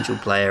than the potential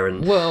player.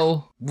 And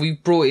well, we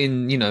brought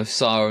in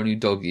Sarr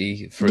and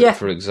Udogie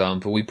for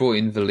example. We brought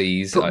in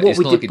Valise. But what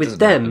we did with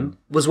them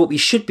was what we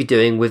should be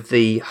doing with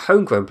the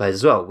homegrown players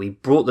as well. We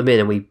brought them in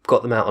and we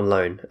got them out on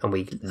loan and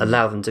we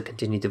allowed them to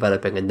continue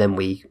developing, and then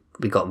we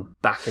got them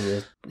back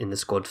in the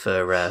squad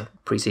for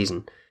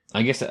pre-season.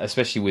 I guess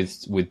especially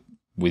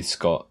with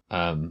Scott,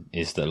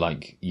 is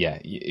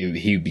that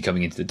he would be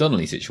coming into the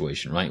Donnelly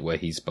situation, right, where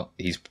he's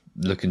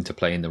looking to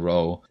play in the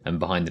role and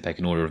behind the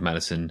pecking order of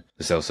Maddison,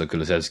 Celso,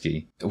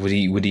 Kulusevski.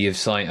 Would he have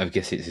signed? I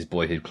guess it's his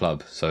boyhood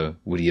club, so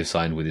would he have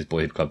signed with his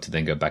boyhood club to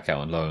then go back out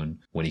on loan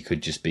when he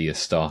could just be a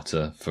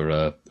starter for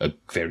a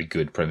very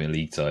good Premier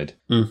League side?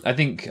 I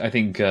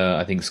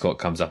think Scott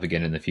comes up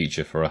again in the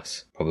future for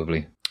us,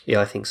 probably. Yeah,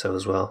 I think so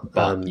as well.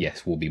 But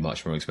yes, will be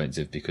much more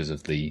expensive because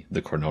of the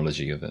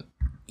chronology of it.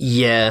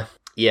 Yeah,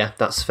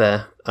 that's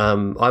fair.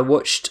 I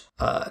watched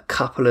a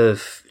couple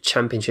of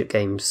championship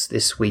games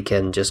this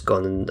weekend just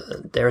gone,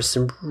 and there are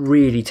some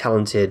really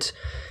talented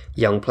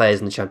young players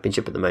in the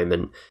championship at the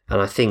moment,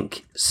 and I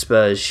think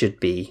Spurs should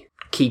be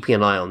keeping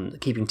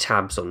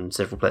tabs on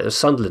several players.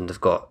 Sunderland have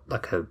got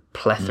like a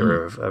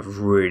plethora of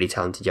really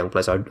talented young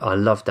players. I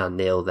love Dan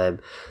Neil, their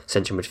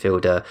central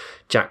midfielder.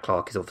 Jack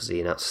Clark is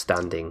obviously an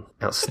outstanding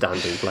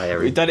player.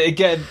 We've done it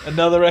again.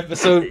 Another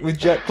episode with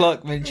Jack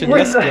Clark mentioned.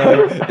 Let's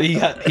go. He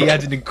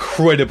had an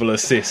incredible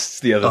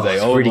assist the other day.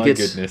 Oh really my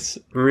goodness.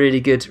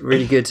 Really good.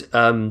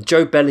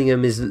 Joe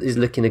Bellingham is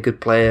looking a good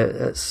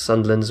player at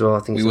Sunderland as well. I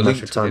think it's a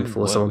matter of time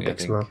before someone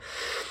picks him up.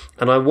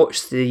 And I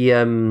watched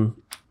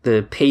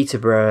the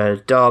Peterborough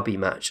derby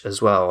match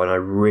as well, and I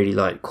really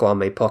like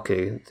Kwame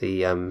Poku,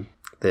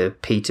 the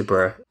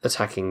Peterborough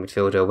attacking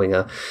midfielder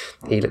winger.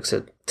 He looks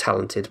a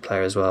talented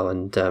player as well,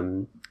 and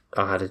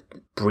I had a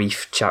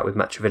brief chat with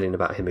Matt Trevelyan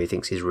about him, who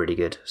thinks he's really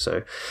good.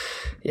 So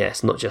yeah,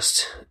 it's not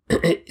just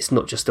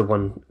a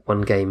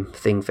one game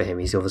thing for him.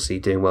 He's obviously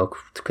doing well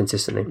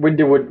consistently.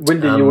 Windy,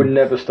 you would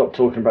never stop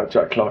talking about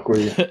Jack Clark, will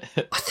you?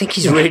 I think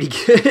he's really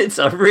good.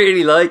 I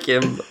really like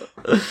him.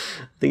 I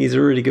think he's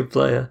a really good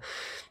player.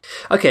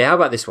 Okay, how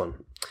about this one?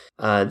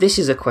 This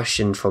is a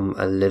question from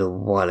a little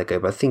while ago,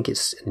 but I think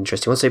it's an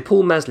interesting one. So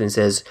Paul Maslin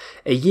says,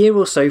 a year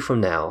or so from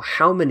now,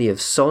 how many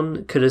of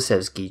Son,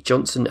 Kulusevski,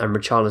 Johnson and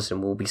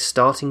Richarlison will be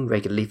starting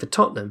regularly for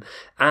Tottenham?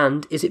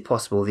 And is it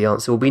possible the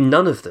answer will be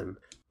none of them?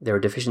 There are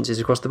deficiencies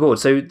across the board.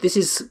 So this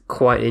is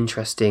quite an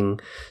interesting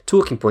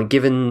talking point,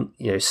 given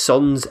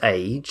Son's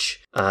age,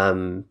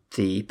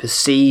 the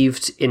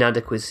perceived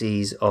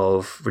inadequacies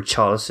of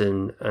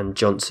Richarlison and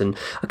Johnson.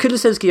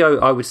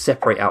 Kulusevski, I would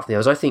separate out from the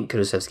others. I think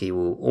Kulusevski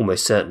will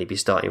almost certainly be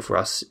starting for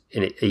us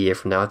in a year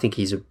from now. I think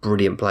he's a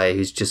brilliant player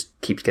who just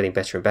keeps getting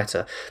better and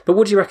better. But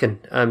what do you reckon?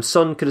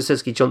 Son,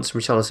 Kulusevski,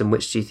 Johnson, Richarlison,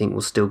 which do you think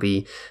will still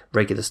be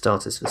regular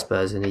starters for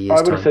Spurs in a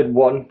year's time? I would have said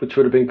one, which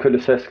would have been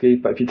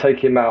Kulusevski, but if you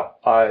take him out,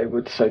 I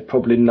would say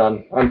probably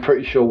none. I'm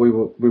pretty sure we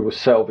will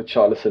sell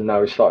Richarlison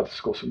now. He's started to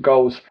score some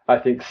goals. I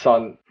think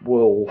Son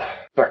will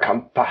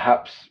become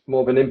perhaps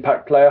more of an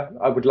impact player.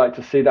 I would like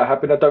to see that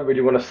happen. I don't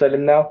really want to sell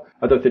him now.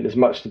 I don't think there's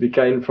much to be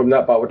gained from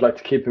that, but I would like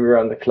to keep him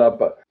around the club,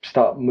 but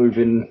start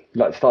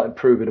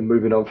improving and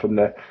moving on from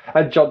there.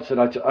 And Johnson,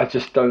 I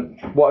just don't,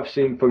 what I've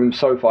seen from him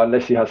so far,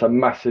 unless he has a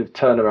massive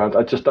turnaround,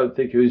 I just don't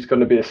think he's going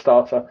to be a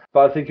starter,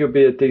 but I think he'll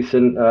be a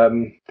decent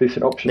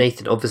option.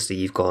 Nathan, obviously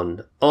you've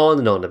gone on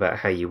and on about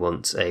how you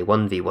want a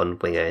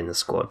 1v1 winger in the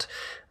squad.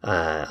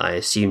 I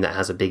assume that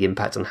has a big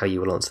impact on how you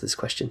will answer this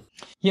question.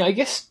 Yeah, I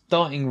guess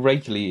starting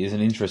regularly is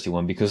an interesting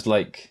one because,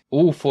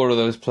 all four of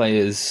those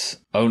players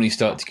only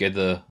start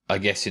together, I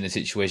guess, in a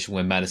situation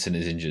where Maddison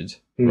is injured,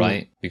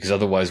 right? Because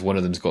otherwise one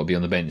of them's got to be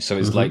on the bench. So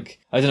it's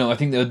I don't know, I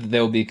think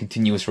there will be a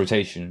continuous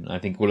rotation. I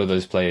think all of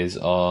those players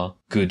are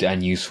good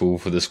and useful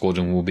for the squad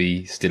and will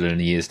be still in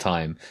a year's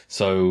time.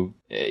 So,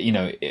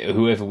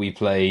 whoever we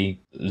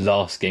play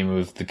last game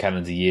of the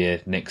calendar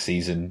year next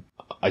season,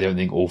 I don't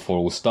think all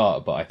four will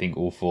start, but I think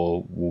all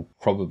four will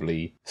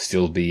probably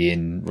still be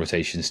in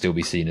rotation, still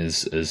be seen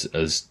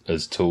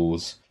as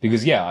tools.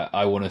 Because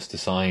I want us to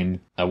sign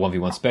a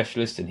 1v1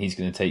 specialist, and he's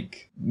going to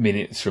take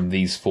minutes from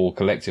these four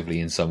collectively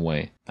in some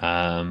way.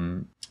 I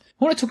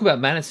want to talk about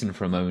Maddison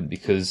for a moment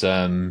because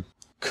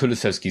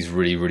Kulusevski's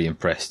really, really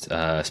impressed,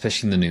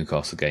 especially in the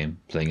Newcastle game,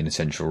 playing in a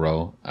central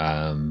role.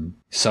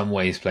 Some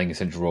ways playing a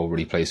central role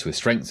really plays to his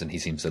strengths and he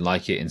seems to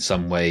like it. In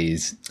some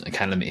ways it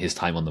can limit his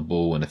time on the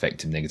ball and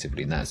affect him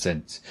negatively in that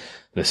sense.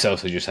 Lo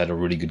Celso just had a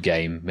really good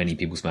game, many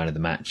people's man of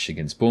the match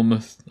against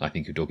Bournemouth. I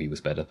think Udogie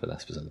was better, but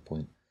that's beside the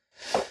point.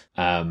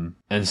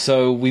 And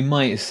so we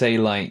might say,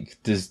 like,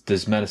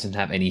 does Maddison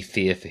have any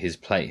fear for his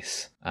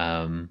place?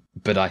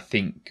 But I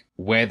think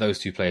where those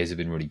two players have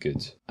been really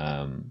good,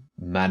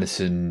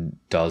 Maddison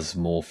does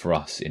more for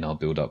us in our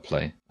build-up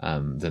play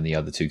than the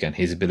other two can.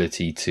 His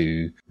ability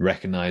to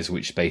recognise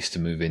which space to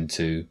move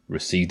into,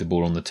 receive the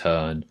ball on the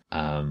turn,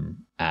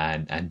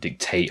 and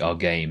dictate our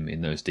game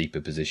in those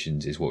deeper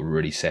positions is what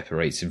really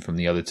separates him from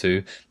the other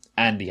two.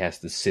 And he has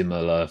the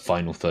similar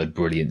final third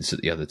brilliance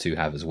that the other two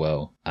have as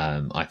well.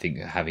 I think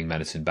having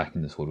Maddison back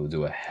in the squad will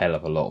do a hell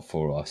of a lot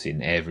for us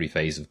in every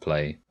phase of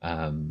play.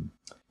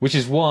 Which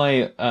is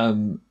why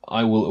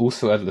I will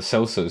also add Lo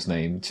Celso's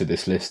name to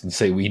this list and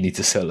say we need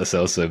to sell Lo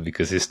Celso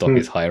because his stock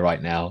is high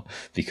right now,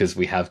 because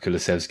we have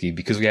Kulusevski,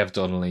 because we have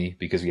Donnelly,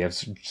 because we have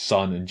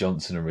Son and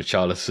Johnson and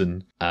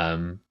Richarlison,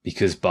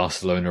 because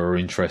Barcelona are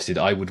interested.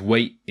 I would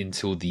wait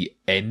until the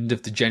end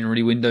of the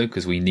January window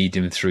because we need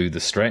him through the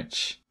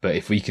stretch. But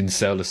if we can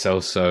sell Lo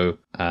Celso,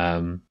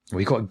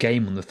 we got a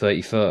game on the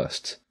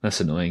 31st. That's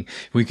annoying.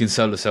 We can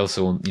sell Lo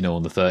Celso on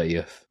the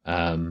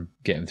 30th.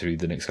 Get him through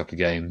the next couple of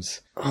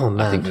games. Oh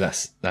man, I think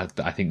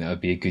I think that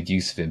would be a good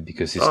use of him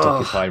because his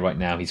stock is high right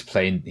now. He's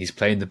playing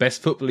the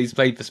best football he's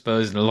played for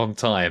Spurs in a long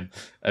time.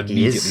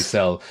 Immediately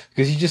sell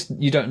because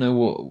you don't know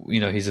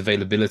what his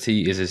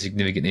availability is a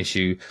significant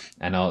issue,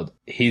 and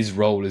his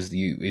role is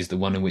the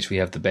one in which we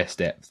have the best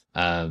depth.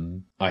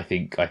 I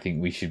think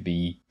we should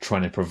be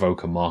trying to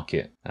provoke a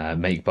market,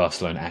 make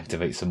Barcelona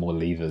activate some more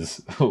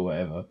levers or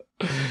whatever,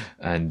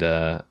 and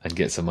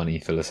get some money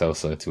for Lo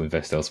Celso to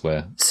invest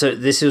elsewhere. So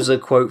this was a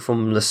quote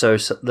from Lo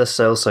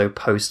Celso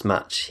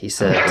post-match. He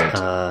said,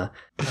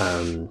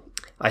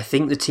 I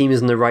think the team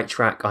is on the right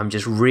track. I'm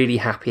just really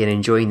happy and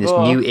enjoying this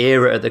new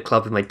era at the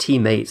club with my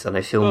teammates, and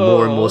I feel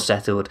more and more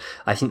settled.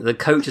 I think the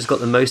coach has got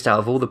the most out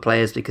of all the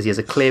players because he has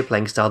a clear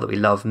playing style that we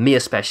love, me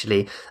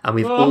especially, and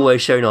we've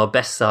always shown our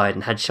best side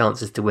and had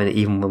chances to win it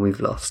even when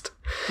we've lost.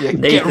 Yeah,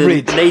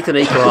 Nathan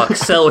A. Clark,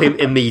 sell him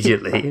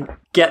immediately.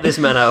 Get this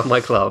man out of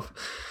my club.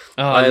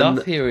 I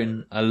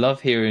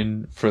love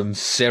hearing from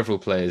several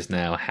players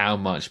now how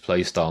much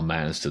play style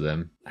matters to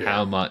them. Yeah.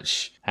 How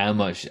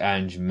much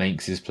Ange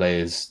makes his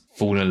players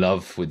fall in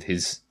love with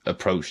his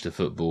approach to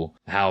football.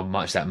 How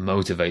much that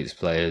motivates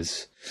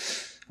players.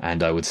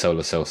 And I would sell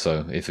Lo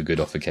Celso if a good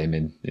offer came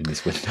in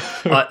this window.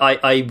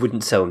 I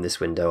wouldn't sell him this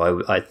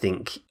window. I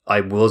think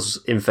I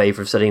was in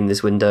favour of selling him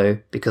this window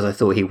because I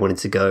thought he wanted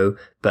to go.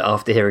 But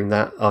after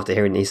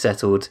hearing he's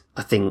settled,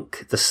 I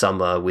think the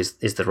summer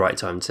is the right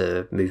time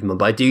to move him on.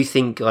 But I do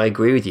think I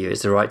agree with you.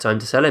 It's the right time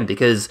to sell him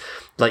because,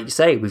 like you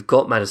say, we've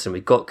got Maddison,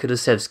 we've got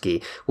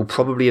Kulusevski. We'll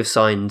probably have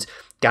signed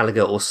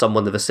Gallagher or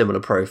someone of a similar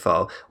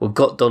profile. We've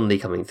got Donnelly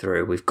coming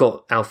through. We've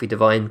got Alfie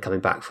Devine coming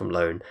back from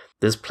loan.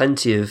 There's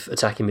plenty of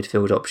attacking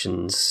midfield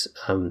options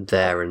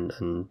there,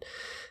 and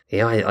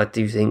yeah, I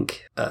do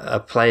think a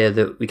player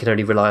that we can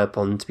only rely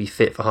upon to be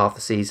fit for half the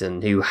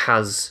season, who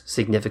has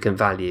significant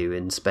value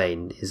in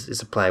Spain,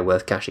 is a player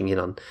worth cashing in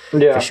on.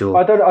 Yeah, for sure.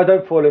 I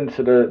don't fall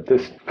into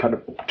this kind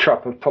of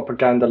trap of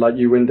propaganda like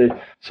you, Windy.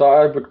 So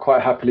I would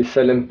quite happily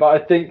sell him.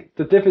 But I think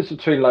the difference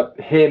between like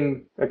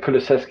him,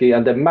 Kulusevski,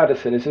 and then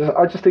Maddison is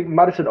I just think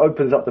Maddison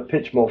opens up the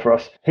pitch more for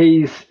us.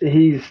 He's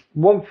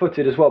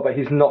one-footed as well, but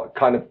he's not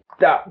kind of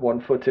that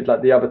one-footed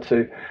like the other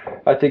two.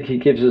 I think he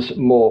gives us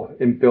more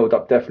in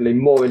build-up, definitely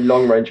more in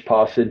long-range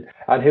passing,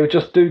 and he'll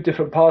just do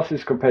different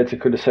passes compared to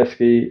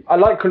Kulusevski. I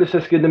like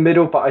Kulusevski in the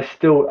middle, but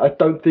I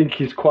don't think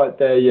he's quite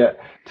there yet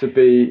to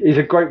be. He's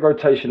a great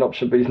rotation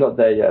option, but he's not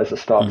there yet as a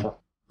starter.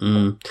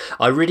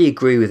 I really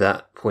agree with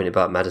that point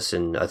about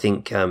Maddison. I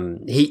think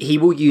he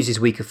will use his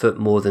weaker foot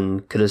more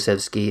than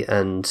Kulusevski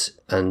and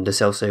Lo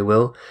Celso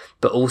will,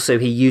 but also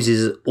he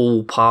uses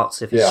all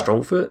parts of his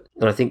strong foot,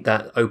 and I think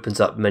that opens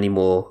up many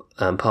more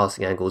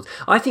passing angles.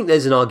 I think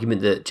there's an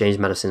argument that James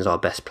Maddison is our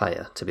best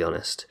player, to be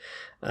honest.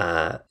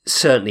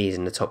 Certainly he's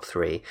in the top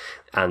 3,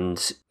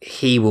 and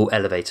he will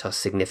elevate us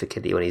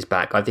significantly when he's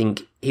back. I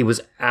think he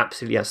was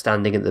absolutely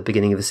outstanding at the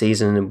beginning of the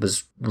season and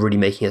was really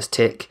making us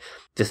tick.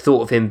 The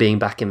thought of him being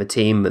back in the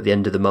team at the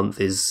end of the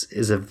month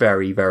is a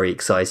very, very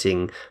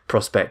exciting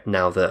prospect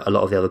now that a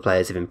lot of the other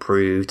players have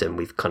improved and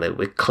we've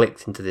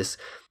clicked into this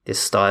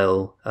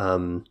style.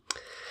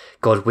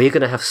 God, we're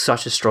going to have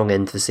such a strong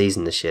end to the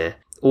season this year.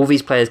 All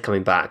these players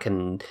coming back,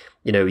 and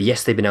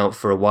yes, they've been out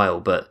for a while,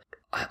 but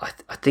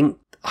I think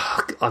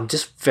I'm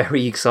just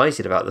very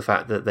excited about the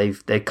fact that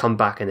they've come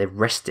back and they've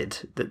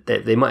rested. That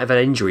they might have had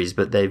injuries,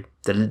 but the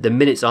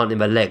minutes aren't in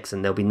their legs,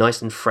 and they'll be nice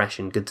and fresh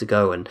and good to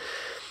go. And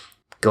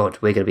God,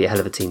 we're going to be a hell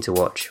of a team to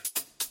watch.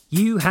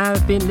 You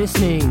have been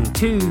listening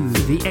to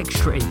The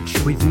Extra Inch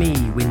with me,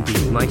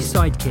 Windy, my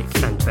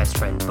sidekick and best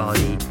friend,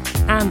 Bardi,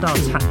 and our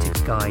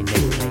tactics guy,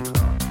 Nathan A.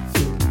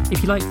 Clark.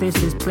 If you like this,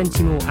 there's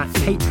plenty more at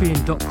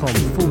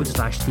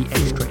patreon.com/The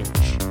Extra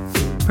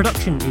Inch.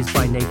 Production is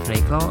by Nathan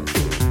A. Clark.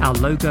 Our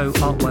logo,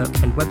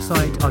 artwork and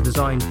website are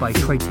designed by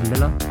Creighton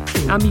Miller.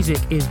 Our music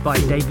is by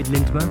David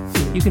Lindmer.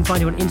 You can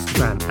find him on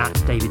Instagram at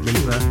David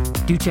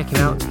Lindmer. Do check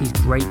him out, he's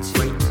great.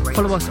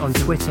 Follow us on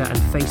Twitter and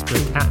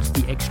Facebook at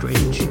The Extra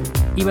Inch.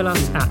 Email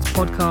us at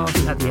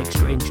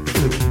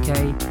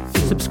podcast@theextrainch.co.uk.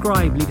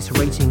 Subscribe, leave us a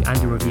rating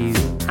and a review.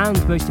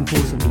 And most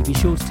importantly, be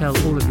sure to tell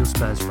all of your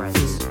Spurs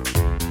friends.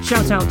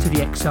 Shout out to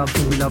the X-Subs,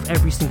 we love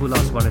every single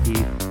last one of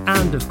you.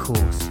 And of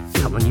course,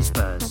 come on you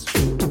Spurs.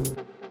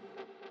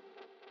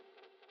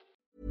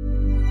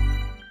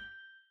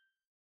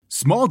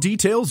 Small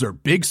details are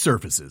big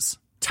surfaces.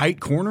 Tight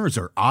corners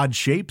are odd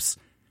shapes.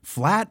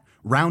 Flat,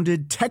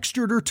 rounded,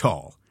 textured, or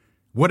tall.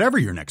 Whatever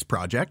your next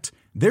project,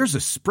 there's a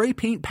spray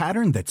paint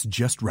pattern that's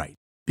just right.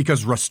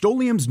 Because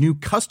Rust-Oleum's new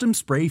Custom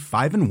Spray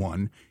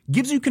 5-in-1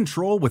 gives you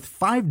control with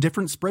 5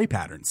 different spray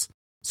patterns.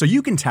 So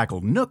you can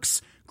tackle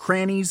nooks,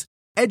 crannies,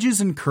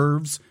 edges, and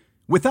curves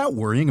without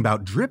worrying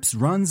about drips,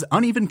 runs,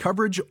 uneven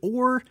coverage,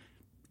 or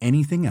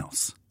anything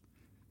else.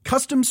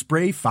 Custom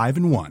Spray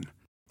 5-in-1.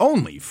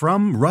 Only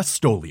from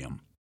Rust-Oleum.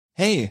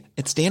 Hey,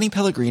 it's Danny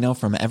Pellegrino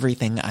from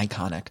Everything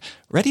Iconic.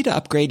 Ready to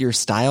upgrade your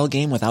style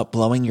game without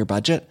blowing your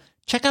budget?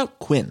 Check out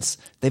Quince.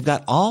 They've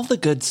got all the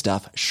good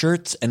stuff,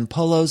 shirts and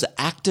polos,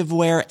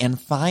 activewear,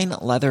 and fine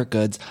leather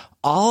goods,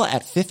 all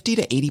at 50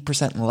 to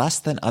 80% less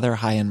than other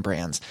high-end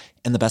brands.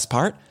 And the best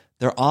part?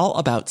 They're all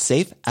about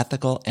safe,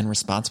 ethical, and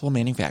responsible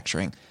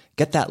manufacturing.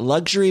 Get that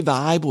luxury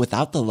vibe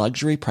without the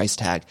luxury price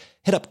tag.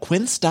 Hit up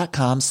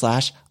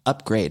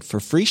quince.com/upgrade for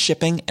free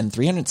shipping and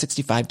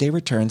 365-day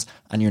returns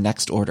on your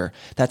next order.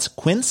 That's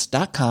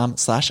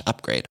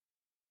quince.com/upgrade.